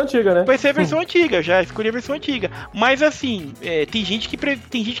a versão antiga, né? Vai ser a versão antiga, já escolhi a versão antiga. Mas assim, tem gente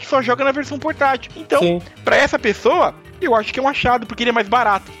que só joga na versão portátil. Então, pra essa pessoa, eu acho que é um achado, porque ele é mais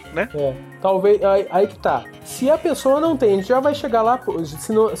barato, né? Talvez, aí que tá. Se a pessoa não tem, a gente já vai chegar lá,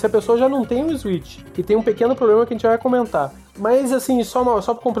 se a pessoa já não tem o Switch, que tem um pequeno problema que a gente vai comentar. Mas assim, só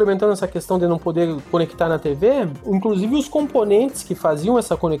complementando essa questão de não poder conectar na TV, inclusive os componentes que faziam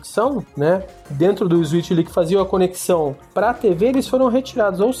essa conexão, né, dentro do Switch ali que faziam a conexão pra TV, eles foram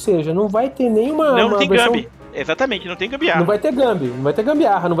retirados, ou seja, não vai ter nenhuma não tem versão... Gambi. Exatamente, não tem gambiarra. Não vai ter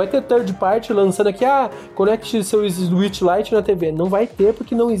gambiarra, não vai ter third party lançando aqui, conecte seu Switch Lite na TV. Não vai ter,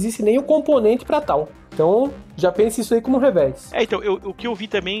 porque não existe nem o componente pra tal. Então, já pense isso aí como um revés. Então, o que eu vi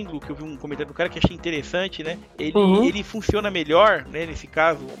também, que eu vi um comentário do cara que achei interessante, né? Ele funciona melhor, né? Nesse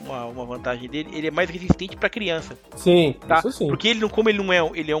caso, uma vantagem dele, ele é mais resistente pra criança. Sim, tá? Isso sim. Porque como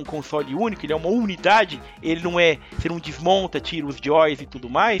ele é um console único, ele é uma unidade, ele não é, você não desmonta, tira os joys e tudo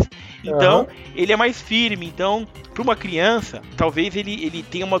mais, então ele é mais firme. Então, pra uma criança, talvez ele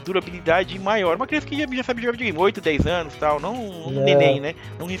tenha uma durabilidade maior. Uma criança que já sabe jogar videogame, 8, 10 anos e tal, não um neném, né?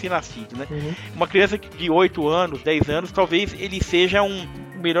 Não recém-nascido, né? Uma criança de 8 anos, 10 anos, talvez ele seja um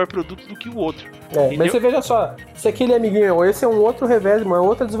melhor produto do que o outro. Mas você veja só, se aquele amiguinho, esse é um outro revés, uma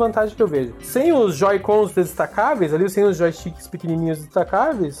outra desvantagem que eu vejo. Sem os Joy-Cons destacáveis, ali, sem os joysticks pequenininhos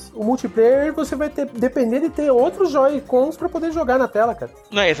destacáveis, o multiplayer você vai depender de ter outros Joy-Cons pra poder jogar na tela, cara.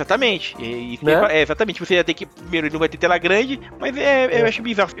 Não, exatamente. Exatamente. Você ia ter que, primeiro, ele não vai ter tela grande, mas eu acho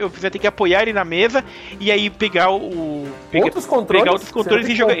bizarro. Você vai ter que apoiar ele na mesa e aí pegar outros controles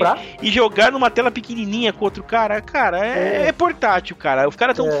e jogar numa tela pequenininha com outro cara. Cara, é portátil, cara. Os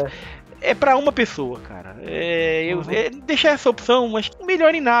caras estão... É pra uma pessoa, cara. Deixar essa opção, acho que não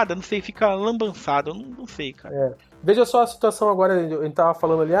melhora em nada. Não sei, fica lambançado. Não sei, cara. Veja só a situação agora, a gente tava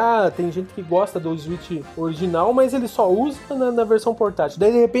falando ali, tem gente que gosta do Switch original, mas ele só usa na versão portátil.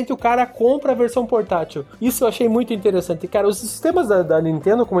 Daí, de repente, o cara compra a versão portátil. Isso eu achei muito interessante. Cara, os sistemas da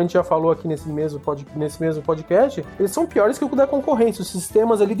Nintendo, como a gente já falou aqui nesse mesmo podcast, eles são piores que o da concorrência. Os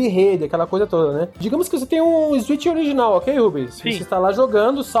sistemas ali de rede, aquela coisa toda, né? Digamos que você tem um Switch original, ok, Rubens? Sim. Você está lá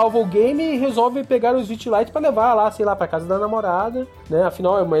jogando, salva o game e resolve pegar o Switch Lite pra levar lá, sei lá, pra casa da namorada, né?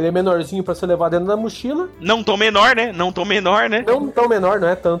 Afinal, ele é menorzinho pra você levar dentro da mochila. Não tão menor, né? Não tão menor, não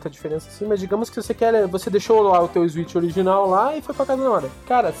é tanta diferença assim, mas digamos que você deixou lá o teu Switch original lá e foi pra casa na hora.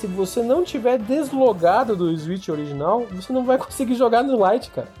 Cara, se você não tiver deslogado do Switch original, você não vai conseguir jogar no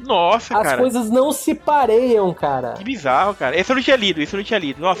Lite, cara. Nossa, cara. As coisas não se pareiam, cara. Que bizarro, cara. Isso eu não tinha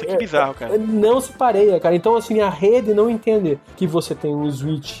lido. Nossa, que bizarro, cara. Não se pareia, cara. Então, assim, a rede não entende que você tem um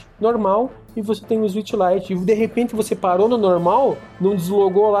Switch normal e você tem o Switch Lite. E de repente você parou no normal, não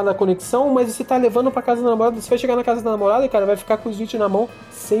deslogou lá na conexão, mas você tá levando pra casa da namorada, você vai chegar na casa da namorada e, cara, vai ficar com o Switch na mão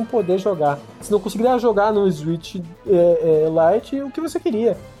sem poder jogar. Você não conseguirá jogar no Switch Lite o que você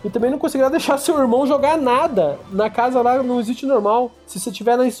queria. E também não conseguirá deixar seu irmão jogar nada na casa lá no Switch normal, se você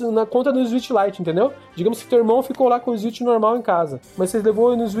tiver na conta do Switch Lite, entendeu? Digamos que teu irmão ficou lá com o Switch normal em casa, mas você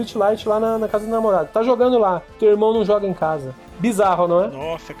levou no Switch Lite lá na casa do namorado. Tá jogando lá, teu irmão não joga em casa. Bizarro, não é?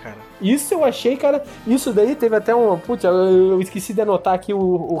 Nossa, cara. Isso eu achei, cara. Isso daí teve até um. Putz, eu esqueci de anotar aqui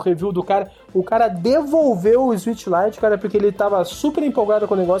o review do cara. O cara devolveu o Switch Lite, cara, porque ele tava super empolgado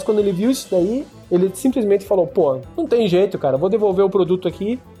com o negócio. Quando ele viu isso daí, ele simplesmente falou: pô, não tem jeito, cara, vou devolver o produto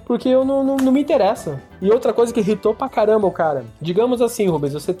aqui porque eu não me interessa. E outra coisa que irritou pra caramba o cara. Digamos assim,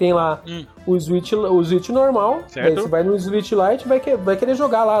 Rubens, você tem lá o Switch normal, daí você vai no Switch Lite e vai querer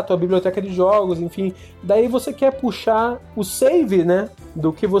jogar lá a tua biblioteca de jogos, enfim. Daí você quer puxar o save, né,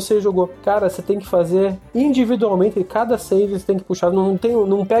 do que você jogou. Cara, você tem que fazer individualmente, cada save você tem que puxar,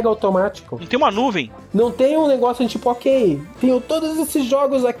 não pega automático. Não tem uma nuvem? Não tem um negócio tipo, ok, tenho todos esses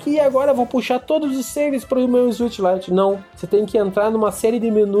jogos aqui e agora vou puxar todos os saves pro meu Switch Lite. Não, você tem que entrar numa série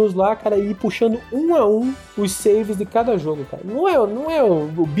de menus lá, cara, e ir puxando um a um os saves de cada jogo, cara. Não é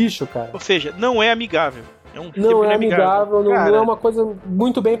o bicho, cara. Ou seja, não é amigável. Não é amigável, não é uma coisa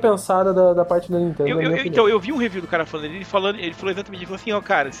muito bem pensada da parte da Nintendo. Então, eu vi um review do cara falando, ele falou exatamente, ele falou assim, ó,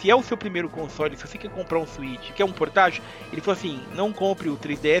 cara, se é o seu primeiro console, se você quer comprar um Switch, quer um portátil, ele falou assim, não compre o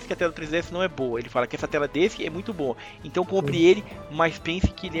 3DS, que a tela do 3DS não é boa. Ele fala que essa tela desse é muito boa, então compre ele, mas pense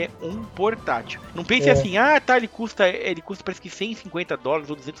que ele é um portátil. Não pense assim, tá, ele custa parece que $150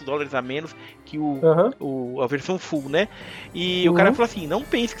 ou $200 a menos que a versão full, né? E o cara falou assim, não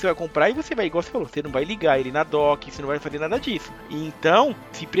pense que você vai comprar e você vai, igual você falou, você não vai ligar ele na dock, você não vai fazer nada disso. Então,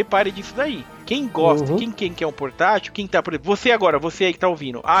 se prepare disso daí. Quem gosta, quem quer um portátil, quem tá, por exemplo, você aí que tá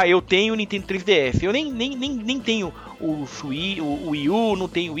ouvindo, eu tenho o Nintendo 3DS, eu nem tenho o Wii U, não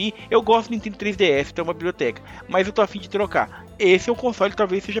tenho o Wii, eu gosto do Nintendo 3DS, tem uma biblioteca, mas eu tô a fim de trocar. Esse é o console que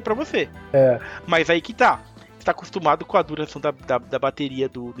talvez seja pra você. Mas aí que tá, você tá acostumado com a duração da bateria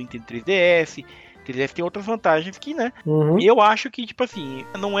do Nintendo 3DS, 3DS tem outras vantagens que, né? E eu acho que, tipo assim,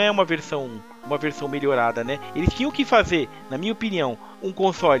 não é uma versão melhorada, né? Eles tinham que fazer, na minha opinião, um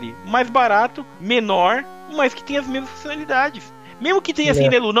console mais barato, menor, mas que tenha as mesmas funcionalidades. Mesmo que tenha assim,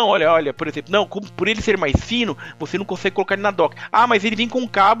 né, Lu? Não, olha, por exemplo, não, por ele ser mais fino, você não consegue colocar ele na dock. Mas ele vem com um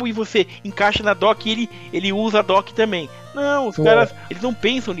cabo e você encaixa na dock e ele usa a dock também. Não, os caras, eles não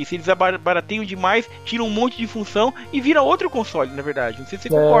pensam nisso, eles abarateiam demais, tiram um monte de função e vira outro console, na verdade. Não sei se você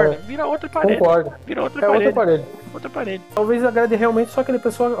concorda. Vira outro aparelho. Concordo. Vira outro aparelho. Talvez agrade realmente só aquele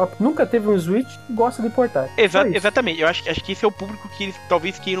pessoal que nunca teve um Switch e gosta de portar. Exatamente. Eu acho que esse é o público que eles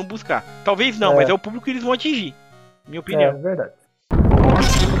talvez queiram buscar. Talvez não, mas é o público que eles vão atingir. Minha opinião. É verdade.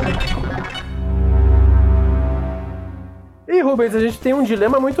 E Rubens, a gente tem um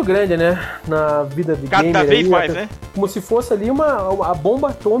dilema muito grande, né? Na vida de gamer. Cada vez mais, né? Como se fosse ali a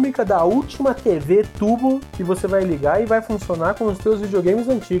bomba atômica da última TV tubo que você vai ligar e vai funcionar com os teus videogames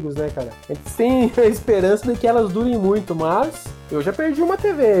antigos, né, cara? A gente tem a esperança de que elas durem muito, mas eu já perdi uma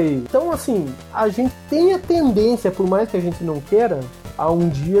TV aí. Então, assim, a gente tem a tendência, por mais que a gente não queira, a um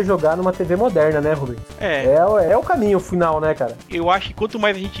dia jogar numa TV moderna, né, Rubens? É o caminho final, né, cara? Eu acho que quanto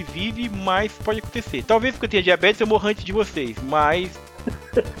mais a gente vive, mais pode acontecer. Talvez porque eu tenha diabetes eu morra antes de vocês, mas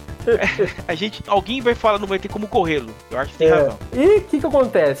alguém vai falar, não vai ter como corrê-lo. Eu acho que tem razão. E o que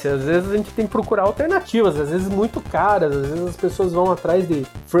acontece? Às vezes a gente tem que procurar alternativas, às vezes muito caras, às vezes as pessoas vão atrás de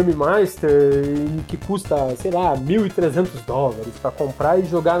Framemaster que custa, sei lá, $1.300 pra comprar e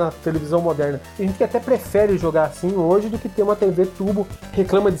jogar na televisão moderna. Tem gente que até prefere jogar assim hoje do que ter uma TV tubo,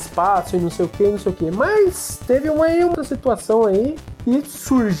 reclama de espaço e não sei o que. Mas teve uma outra situação aí e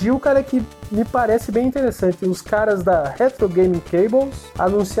surgiu, cara, que me parece bem interessante. Os caras da Retro Gaming Cables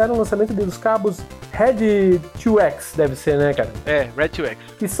anunciaram o lançamento dos cabos Red 2X, deve ser, né, cara? Red 2X.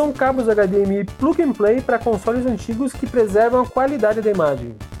 Que são cabos HDMI plug and play para consoles antigos que preservam a qualidade da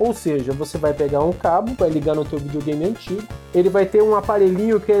imagem. Ou seja, você vai pegar um cabo, vai ligar no teu videogame antigo, ele vai ter um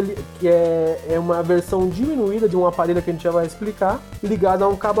aparelhinho que é uma versão diminuída de um aparelho que a gente já vai explicar, ligado a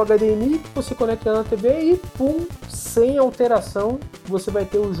um cabo HDMI que você conecta na TV e, pum, sem alteração, você vai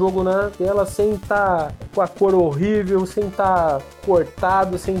ter o jogo na tela sem estar com a cor horrível, sem estar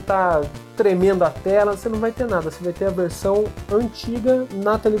cortado, sem estar tremendo a tela, você não vai ter nada, você vai ter a versão antiga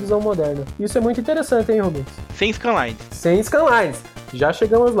na televisão moderna. Isso é muito interessante, hein, Rubens? Sem scanlines. Sem scanlines. Já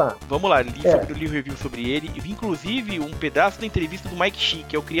chegamos lá. Vamos lá, li um review sobre ele. E vi inclusive um pedaço da entrevista do Mike Shi,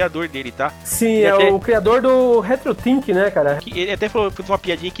 que é o criador dele, tá? Sim, o criador do RetroTink, né, cara? Ele até falou, fez uma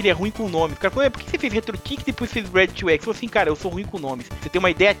piadinha que ele é ruim com nomes. O cara falou, por que você fez RetroTink e depois fez Red2X? Ele falou assim, cara, eu sou ruim com nomes. Você tem uma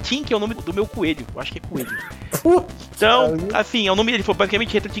ideia? Tink é o nome do meu coelho. Eu acho que é coelho. Então, assim, é o nome dele. Foi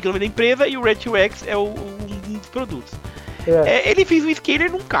basicamente RetroTink é o nome da empresa e o Red2X é um dos produtos. Ele fez um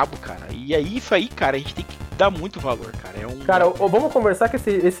scaler num cabo, cara. E aí, isso aí, cara, a gente tem que dar muito valor, cara. Cara, vamos conversar que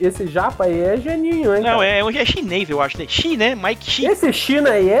esse japa aí é geninho, hein? Não, é chinês, eu acho, né? Xi, né? Mike Xi. Esse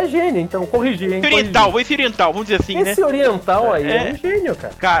China aí é gênio, então corrigir, hein? Esse oriental, vamos dizer assim, né? Esse oriental aí é um gênio,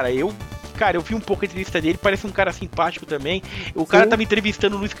 cara. Cara, eu vi um pouco a entrevista dele, parece um cara simpático também. O cara tava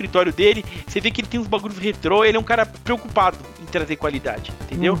entrevistando no escritório dele, você vê que ele tem uns bagulhos retrô, ele é um cara preocupado em trazer qualidade,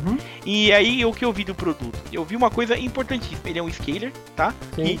 entendeu? E aí, o que eu vi do produto? Eu vi uma coisa importantíssima, ele é um scaler, tá?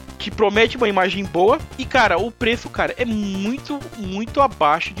 Sim. E te promete uma imagem boa, e cara, o preço, cara, é muito, muito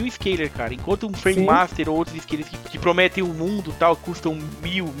abaixo de um scaler, cara. Enquanto um Frame Master ou outros scalers que prometem o mundo, tal, custam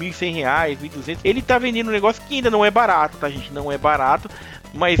R$1.000, R$1.100, R$1.200, ele tá vendendo um negócio que ainda não é barato, tá, gente? Não é barato,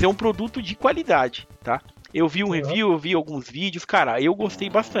 mas é um produto de qualidade, tá? Eu vi um review, eu vi alguns vídeos, cara, eu gostei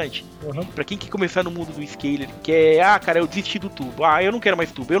bastante. Pra quem quer começar no mundo do scaler, que é, cara, eu desisti do tubo. Eu não quero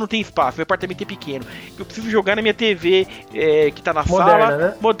mais tubo, eu não tenho espaço, meu apartamento é pequeno. Eu preciso jogar na minha TV que tá na sala,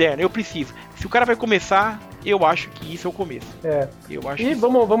 né? Moderna, eu preciso. Se o cara vai começar, eu acho que isso é o começo. Eu acho e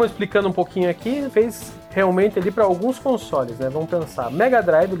vamos explicando um pouquinho aqui, fez realmente ali para alguns consoles, né? Vamos pensar, Mega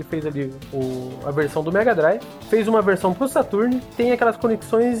Drive, ele fez ali a versão do Mega Drive, fez uma versão pro Saturn, tem aquelas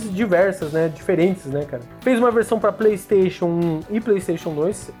conexões diversas, né? Diferentes, né, cara? Fez uma versão para PlayStation 1 e PlayStation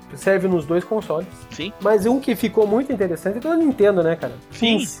 2, serve nos dois consoles. Sim. Mas um que ficou muito interessante é do Nintendo, né, cara?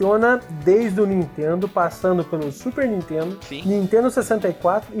 Sim. Funciona desde o Nintendo, passando pelo Super Nintendo, Nintendo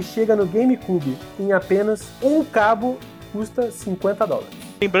 64 e chega no GameCube em apenas um cabo, custa $50.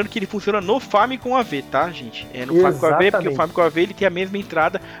 Lembrando que ele funciona no Famicom AV, tá, gente? No Famicom AV, porque o Famicom AV ele tem a mesma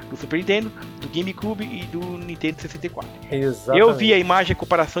entrada do Super Nintendo, do GameCube e do Nintendo 64. Exatamente. Eu vi a imagem, a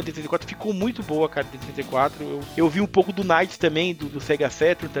comparação do 64, ficou muito boa, cara, do 64. Eu vi um pouco do Knights também, do Sega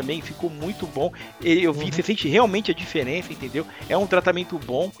Saturn também, ficou muito bom. Eu vi, você sente realmente a diferença, entendeu? É um tratamento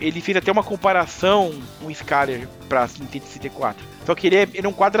bom. Ele fez até uma comparação, um scaler pra Nintendo 64. Só que ele é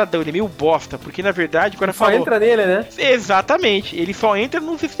um quadradão, ele é meio bosta, porque na verdade, quando só entra nele, né? Exatamente, ele só entra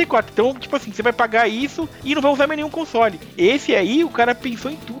no 64. Então, tipo assim, você vai pagar isso e não vai usar mais nenhum console. Esse aí, o cara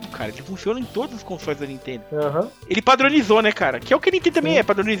pensou em tudo, cara. Ele funciona em todos os consoles da Nintendo. Ele padronizou, né, cara? Que é o que a Nintendo também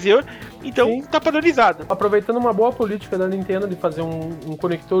padronizou, então tá padronizado. Aproveitando uma boa política da Nintendo de fazer um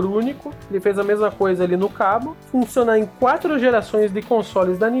conector único, ele fez a mesma coisa ali no cabo, funciona em 4 gerações de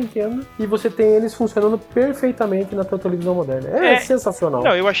consoles da Nintendo e você tem eles funcionando perfeitamente na tua televisão moderna. É sensacional.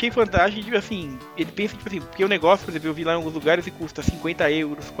 Não, eu achei fantástico, tipo assim, ele pensa, tipo assim, porque o negócio, por exemplo, eu vi lá em alguns lugares e custa 50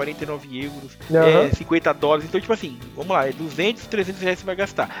 euros, 49 euros, $50, então, tipo assim, vamos lá, é 200, 300 reais você vai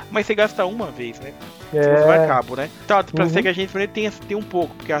gastar, mas você gasta uma vez, né? Você não vai cabo, né? Tá, pra Sega a gente tem um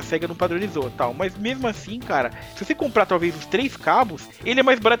pouco, porque a Sega não padronizou e tal, mas mesmo assim, cara, se você comprar talvez os 3 cabos, ele é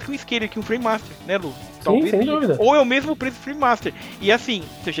mais barato que um scaler, que um Frame Master, né, Lu? Talvez, sem dúvida. Ou é o mesmo preço do Frame Master. E assim,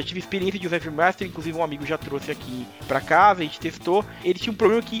 eu já tive experiência de usar Frame Master, inclusive um amigo já trouxe aqui pra casa, a gente testou. Ele tinha um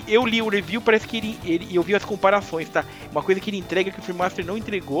problema que eu li o review, parece que eu vi as comparações, tá? Uma coisa que ele entrega que o Frame Master não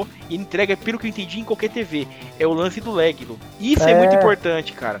entregou, e ele entrega, pelo que eu entendi, em qualquer TV. É o lance do lag, Lu. Isso é muito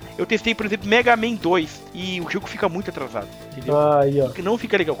importante, cara. Eu testei, por exemplo, Mega Man 2, e o jogo fica muito atrasado, entendeu? Não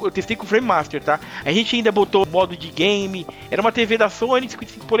fica legal. Eu testei com o Frame Master, tá? A gente ainda botou modo de game, era uma TV da Sony,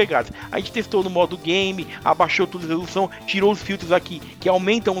 55 polegadas. A gente testou no modo game, abaixou toda a resolução, tirou os filtros aqui que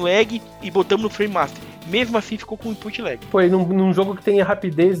aumentam o lag e botamos no Frame Master. Mesmo assim ficou com input lag. Pô, e num jogo que tem a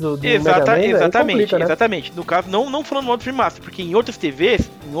rapidez do Mega Man, exatamente, complica, né? Exatamente. No caso, não falando do modo Frame Master, porque em outras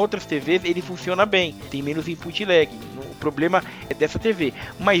TVs ele funciona bem, tem menos input lag. O problema é dessa TV.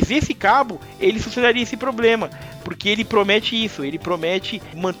 Mas esse cabo, ele solucionaria esse problema, porque ele promete isso, ele promete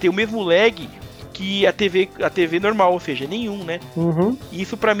manter o mesmo lag que a TV normal, ou seja, nenhum, né?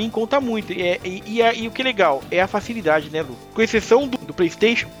 Isso pra mim conta muito. E o que é legal é a facilidade, né, Lu? Com exceção do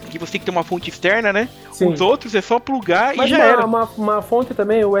PlayStation, que você tem que ter uma fonte externa, né? Sim. Os outros é só plugar e já era. Uma fonte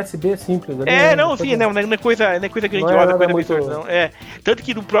também USB simples. Não é coisa grandiosa, coisa muito... não. Tanto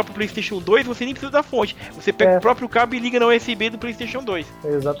que no próprio PlayStation 2 você nem precisa da fonte. Você pega o próprio cabo e liga na USB do PlayStation 2.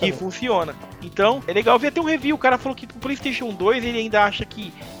 Exatamente. Que funciona. Então, é legal ver até um review. O cara falou que pro PlayStation 2 ele ainda acha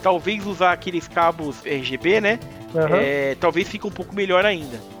que talvez usar aqueles cabos RGB, né? Talvez fique um pouco melhor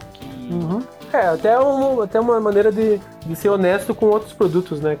ainda. Até uma maneira de de ser honesto com outros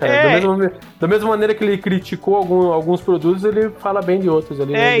produtos, né, cara? Da mesma maneira que ele criticou alguns produtos, ele fala bem de outros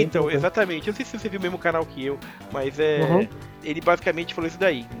ali. Né? Então, exatamente. Eu não sei se você viu o mesmo canal que eu, mas ele basicamente falou isso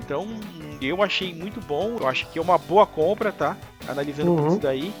daí. Então, eu achei muito bom, eu acho que é uma boa compra, tá? Analisando por isso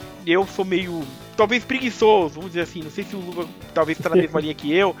daí. Eu sou meio, talvez preguiçoso, vamos dizer assim, não sei se o Luva talvez tá na mesma linha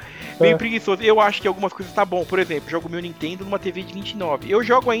que eu, meio preguiçoso. Eu acho que algumas coisas tá bom, por exemplo, jogo meu Nintendo numa TV de 29. Eu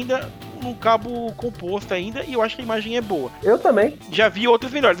jogo ainda num cabo composto ainda e eu acho que a imagem é boa. Eu também. Já vi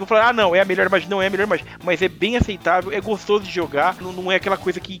outras melhores, vou falar, não, é a melhor imagem, não é a melhor imagem, mas é bem aceitável, é gostoso de jogar, não é aquela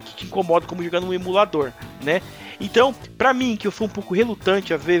coisa que te incomoda como jogar num emulador, né? Então, pra mim, que eu sou um pouco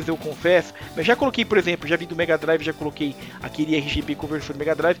relutante, às vezes eu confesso, mas já coloquei, por exemplo, já vi do Mega Drive, já coloquei aquele RGB conversor do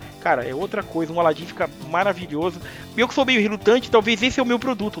Mega Drive, cara, é outra coisa, um Aladdin fica maravilhoso. Eu que sou meio relutante, talvez esse é o meu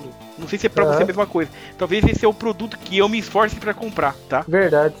produto, Lu. Não sei se é pra você a mesma coisa. Talvez esse é o produto que eu me esforce pra comprar, tá?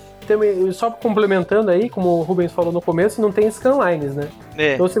 Verdade. Só complementando aí, como o Rubens falou no começo, não tem scanlines, né?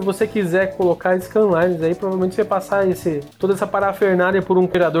 Então se você quiser colocar scanlines aí, provavelmente você vai passar toda essa parafernália por um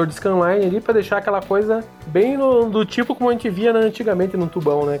criador de scanline ali pra deixar aquela coisa bem do tipo como a gente via antigamente no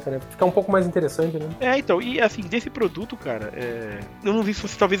tubão, né, cara? Ficar um pouco mais interessante, né? Então, e assim, desse produto, cara, eu não vi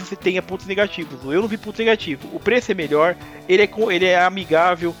se talvez você tenha pontos negativos. Eu não vi pontos negativos. O preço é melhor, ele é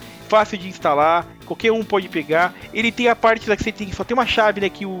amigável, fácil de instalar, qualquer um pode pegar. Ele tem a parte lá que você tem, só tem uma chave, né,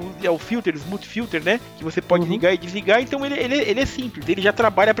 que é o filter, o smooth filter, né, que você pode ligar e desligar. Então ele é simples, ele já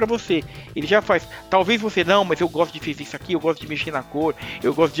trabalha pra você, ele já faz. Talvez você não, mas eu gosto de fazer isso aqui, eu gosto de mexer na cor,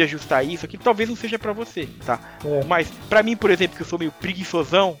 eu gosto de ajustar isso aqui, talvez não seja pra você, tá? Mas pra mim, por exemplo, que eu sou meio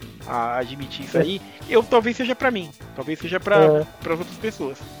preguiçosão a admitir isso aí, talvez seja pra mim, talvez seja pra outras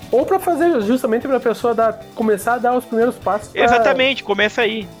pessoas. Ou pra fazer justamente pra pessoa começar a dar os primeiros passos. Exatamente, começa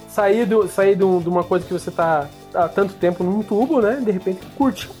aí. Sair de uma coisa que você tá há tanto tempo num tubo, né? De repente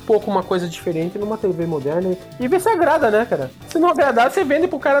curtir um pouco uma coisa diferente numa TV moderna e ver se agrada, né, cara? Se não agradar, você vende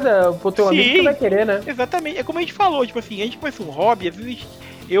pro teu amigo que vai querer, né? Exatamente. É como a gente falou, tipo assim, a gente começa um hobby, às vezes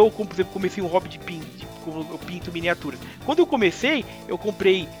eu, por exemplo, comecei um hobby de como eu pinto miniaturas. Quando eu comecei, eu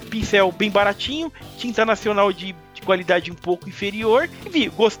comprei pincel bem baratinho, tinta nacional de qualidade um pouco inferior, e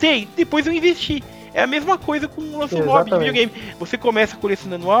gostei, depois eu investi. É a mesma coisa com o nosso hobby de videogame. Você começa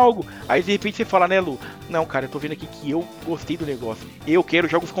colecionando algo, aí de repente você fala, né, Lu? Não, cara, eu tô vendo aqui que eu gostei do negócio. Eu quero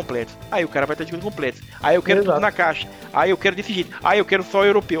jogos completos. Aí o cara vai estar de jogos completos. Aí eu quero tudo na caixa. Aí eu quero desse jeito. Aí eu quero só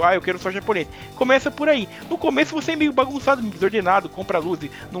europeu. Aí eu quero só japonês. Começa por aí. No começo você é meio bagunçado, desordenado. Compra luz,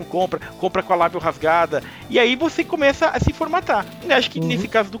 não compra. Compra com a lábio rasgada. E aí você começa a se formatar. Eu acho que nesse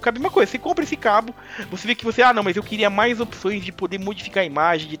caso do cabo é uma coisa. Você compra esse cabo, você vê que você, não, mas eu queria mais opções de poder modificar a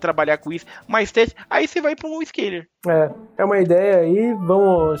imagem, de trabalhar com isso, mais teste. Aí você vai para um scaler. É uma ideia aí,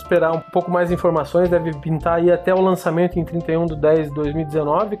 vamos esperar um pouco mais de informações, deve pintar aí até o lançamento em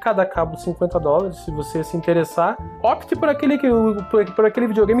 31/10/2019, cada cabo $50, se você se interessar. Opte por aquele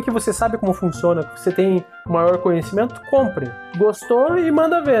videogame que você sabe como funciona, que você tem maior conhecimento, compre. Gostou e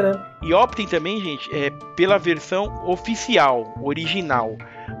manda ver, né? E optem também, gente, pela versão oficial, original.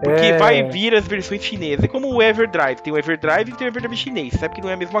 Porque vai vir as versões chinesas. É como o Everdrive. Tem o Everdrive e tem o Everdrive chinês. Sabe que não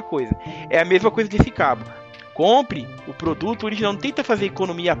é a mesma coisa. É a mesma coisa desse cabo. Compre o produto original, não tenta fazer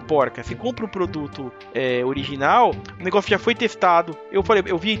economia porca. Você compra o produto original, o negócio já foi testado. Eu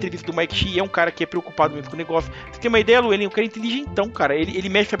vi a entrevista do Mike Shi, é um cara que é preocupado mesmo com o negócio. Você tem uma ideia, Lu? Ele é um cara inteligentão, cara. Ele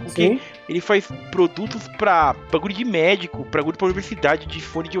mexe, sabe por quê? Ele faz produtos pra bagulho de médico, pra bagulho pra universidade, de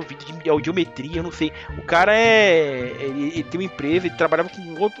fone de ouvido, de audiometria, eu não sei. O cara ele tem uma empresa, ele trabalhava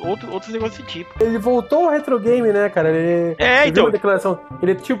com outros negócios desse tipo. Ele voltou ao retro game, né, cara? Ele então. Uma declaração.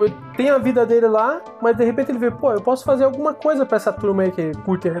 Ele, tem a vida dele lá, mas de repente ele vê, eu posso fazer alguma coisa pra essa turma aí que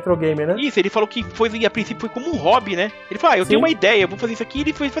curte retro game, né? Isso, ele falou que a princípio foi como um hobby, né? Ele falou, eu tenho uma ideia, eu vou fazer isso aqui,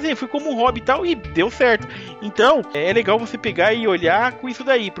 ele foi como um hobby e tal, e deu certo. Então, é legal você pegar e olhar com isso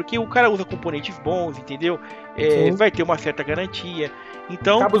daí, porque o cara usa componentes bons, entendeu? Vai ter uma certa garantia.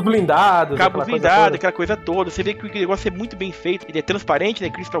 Então, cabos blindados, aquela coisa toda. Você vê que o negócio é muito bem feito. Ele é transparente, né?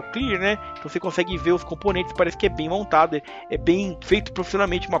 Crystal clear, né? Então você consegue ver os componentes, parece que é bem montado, é bem feito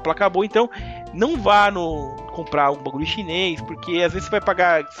profissionalmente, uma placa boa. Então, não vá comprar um bagulho chinês, porque às vezes você vai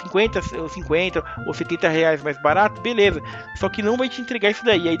pagar 50 ou 70 reais mais barato, beleza. Só que não vai te entregar isso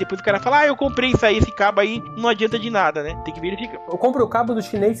daí. Aí depois o cara fala, eu comprei isso aí, esse cabo aí, não adianta de nada, né? Tem que verificar. Eu compro o cabo do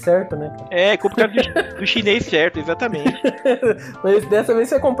chinês certo, né? Compro o cabo do chinês certo, exatamente. Mas dessa vez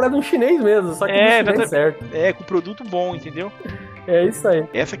você vai comprar de um chinês mesmo, só que do chinês certo. Com produto bom, entendeu? É isso aí.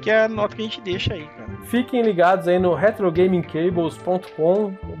 Essa aqui é a nota que a gente deixa aí, cara. Fiquem ligados aí no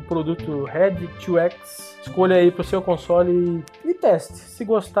retrogamingcables.com, o produto Red 2X. Escolha aí pro seu console e teste. Se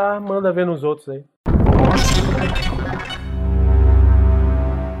gostar, manda ver nos outros aí.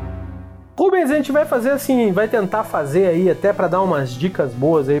 Rubens, a gente vai fazer assim, vai tentar fazer aí até pra dar umas dicas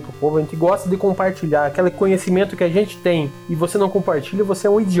boas aí pro povo. A gente gosta de compartilhar aquele conhecimento que a gente tem e você não compartilha, você é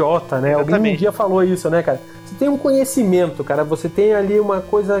um idiota, né? Exatamente. Alguém um dia falou isso, né, cara? Você tem um conhecimento, cara, você tem ali uma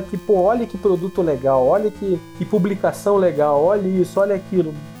coisa que, pô, olha que produto legal, olha que publicação legal, olha isso, olha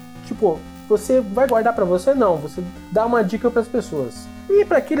aquilo. Tipo, você vai guardar pra você? Não, você dá uma dica pras pessoas. E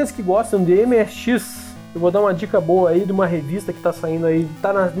pra aqueles que gostam de MSX, eu vou dar uma dica boa aí de uma revista que tá saindo aí,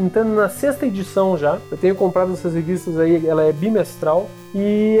 entrando na 6ª edição já. Eu tenho comprado essas revistas aí, ela é bimestral.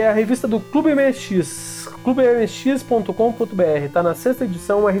 E é a revista do Clube MSX, clubemsx.com.br, tá na 6ª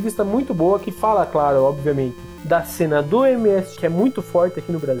edição, uma revista muito boa que fala, claro, obviamente, da cena do MS, que é muito forte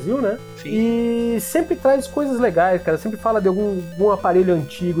aqui no Brasil, né? Sim. E sempre traz coisas legais, cara. Sempre fala de algum aparelho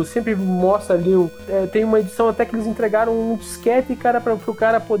antigo, sempre mostra ali. Tem uma edição até que eles entregaram um disquete, cara, para o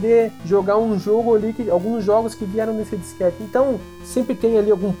cara poder jogar um jogo ali, alguns jogos que vieram nesse disquete. Então, sempre tem ali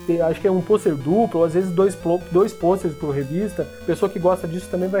acho que é um pôster duplo, ou às vezes dois pôsteres por revista. Pessoa que gosta disso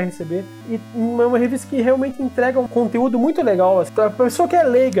também vai receber. E é uma revista que realmente entrega um conteúdo muito legal. A pessoa que é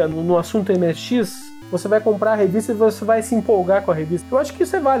leiga no assunto MSX, você vai comprar a revista e você vai se empolgar com a revista. Eu acho que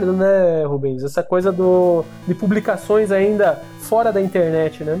isso é válido, né, Rubens? Essa coisa de publicações ainda fora da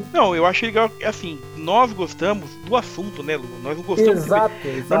internet, né? Não, eu acho legal, assim, nós gostamos do assunto, né, Lu? Nós não gostamos exato.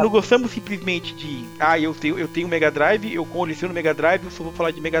 Nós não gostamos simplesmente de, eu tenho Mega Drive, eu coleciono Mega Drive, eu só vou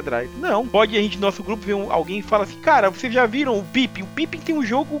falar de Mega Drive. Não, pode a gente, no nosso grupo, ver alguém e fala assim, cara, vocês já viram o Pippin? O Pippin tem um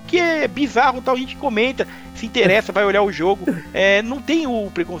jogo que é bizarro, tal, a gente comenta, se interessa, vai olhar o jogo, não tem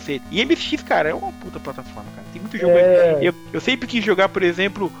o preconceito. E MSX, cara, é uma puta plataforma, cara. Tem muito jogo aí. Eu sempre quis jogar, por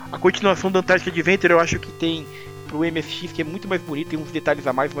exemplo, a continuação do Antarctic Adventure, eu acho que tem pro MSX, que é muito mais bonito, tem uns detalhes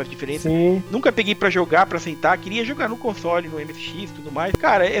a mais, umas diferenças. Sim. Nunca peguei pra jogar, pra sentar, queria jogar no console, no MSX e tudo mais.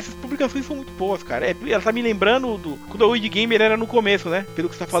 Cara, essas publicações são muito boas, cara. Ela tá me lembrando quando a Wii Gamer era no começo, né? Pelo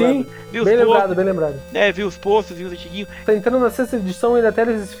que você tá falando. Sim, bem lembrado. Viu os posts, viu os antiguinhos. Tá entrando na 6ª edição e até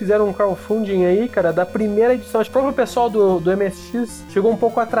eles fizeram um crowdfunding aí, cara, da primeira edição. Acho que o próprio pessoal do MSX chegou um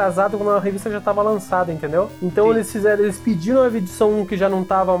pouco atrasado quando a revista já tava lançada, entendeu? Então eles pediram a edição 1 que já não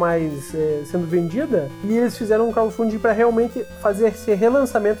tava mais sendo vendida e eles fizeram um crowdfunding para realmente fazer esse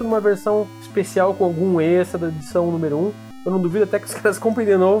relançamento numa versão especial com algum extra da edição número 1. Eu não duvido até que os caras comprem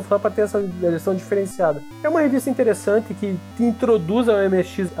de novo só para ter essa versão diferenciada. É uma revista interessante que te introduz ao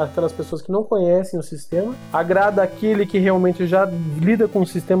MSX aquelas pessoas que não conhecem o sistema, agrada aquele que realmente já lida com o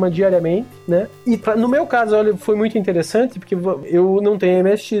sistema diariamente, né? E no meu caso, olha, foi muito interessante porque eu não tenho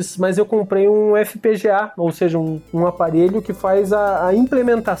MSX, mas eu comprei um FPGA, ou seja, um aparelho que faz a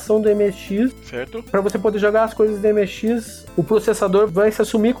implementação do MSX. Certo. Para você poder jogar as coisas do MSX, o processador vai se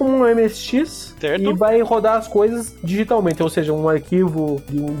assumir como um MSX, certo, e vai rodar as coisas digitalmente. Ou seja, um arquivo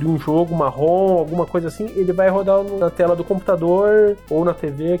de um jogo, uma ROM, alguma coisa assim, ele vai rodar na tela do computador ou na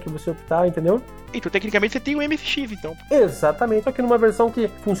TV que você optar, entendeu? Então, tecnicamente, você tem o MSX, então. Exatamente, só que numa versão que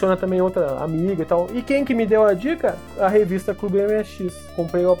funciona também outra amiga e tal. E quem que me deu a dica? A revista Clube MSX.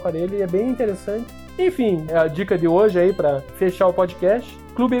 Comprei o aparelho e é bem interessante. Enfim, é a dica de hoje aí pra fechar o podcast.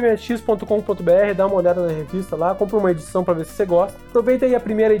 clubemsx.com.br, dá uma olhada na revista lá, compra uma edição pra ver se você gosta. Aproveita aí a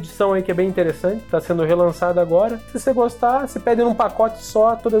primeira edição aí que é bem interessante, tá sendo relançada agora. Se você gostar, você pede num pacote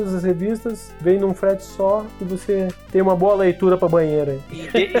só todas as revistas, vem num frete só e você tem uma boa leitura pra banheira.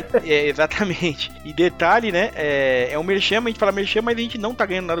 Exatamente. E detalhe, né, é um merchan, a gente fala merchan, mas a gente não tá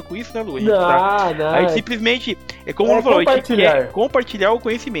ganhando nada com isso, né, Lu? Não. A gente simplesmente, como o falou, a gente quer compartilhar o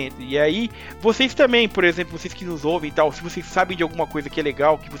conhecimento. E aí, vocês também, por exemplo, vocês que nos ouvem e tal, se vocês sabem de alguma coisa que é legal,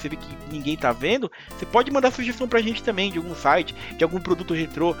 que você vê que ninguém tá vendo, você pode mandar sugestão pra gente também, de algum site, de algum produto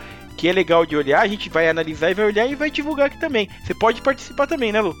retrô que é legal de olhar, a gente vai analisar e vai olhar e vai divulgar aqui também. Você pode participar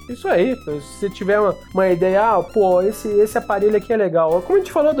também, né, Lu? Isso aí, se você tiver uma ideia, esse aparelho aqui é legal. Como a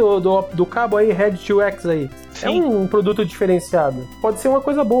gente falou do cabo aí, Red 2X aí. Sim. É um produto diferenciado. Pode ser uma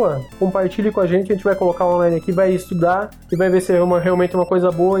coisa boa. Compartilhe com a gente vai colocar online aqui, vai estudar e vai ver se é realmente uma coisa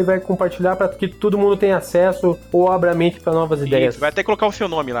boa e vai compartilhar para que todo mundo tenha acesso ou abra a mente para novas ideias. Vai até colocar o seu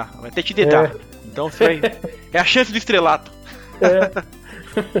nome lá, vai até te dedar. Então é a chance do estrelato.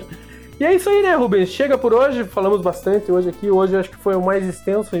 E é isso aí, né, Rubens? Chega por hoje, falamos bastante hoje aqui. Hoje acho que foi o mais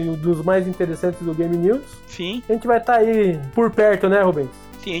extenso e um dos mais interessantes do Game News. Sim. A gente vai estar aí por perto, né, Rubens?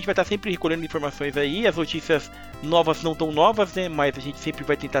 Sim, a gente vai estar sempre recolhendo informações aí, as notícias novas, não tão novas, né? Mas a gente sempre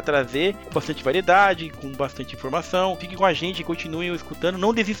vai tentar trazer com bastante variedade, com bastante informação. Fiquem com a gente, continuem escutando,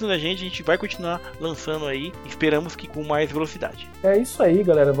 não desistam da gente, a gente vai continuar lançando aí, esperamos que com mais velocidade. É isso aí,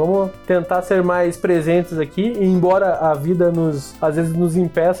 galera, vamos tentar ser mais presentes aqui, e embora a vida às vezes nos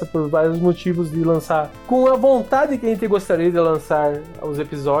impeça por vários motivos de lançar com a vontade que a gente gostaria de lançar os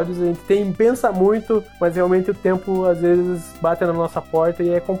episódios, a gente pensa muito, mas realmente o tempo às vezes bate na nossa porta e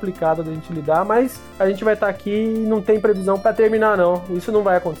é complicado da gente lidar, mas a gente vai estar aqui e não tem previsão pra terminar não, isso não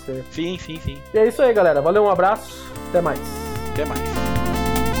vai acontecer. Sim. E é isso aí, galera, valeu, um abraço, até mais. Até mais.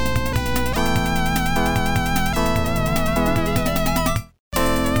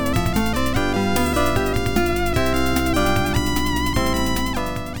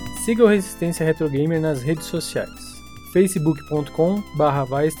 Siga o Resistência Retro Gamer nas redes sociais: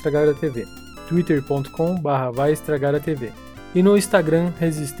 facebook.com/vaestragaratv, twitter.com/vaestragaratv e no Instagram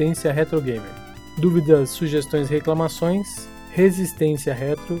Resistência Retro Gamer. Dúvidas, sugestões, reclamações,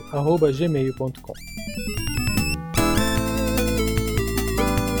 resistenciaretro@gmail.com.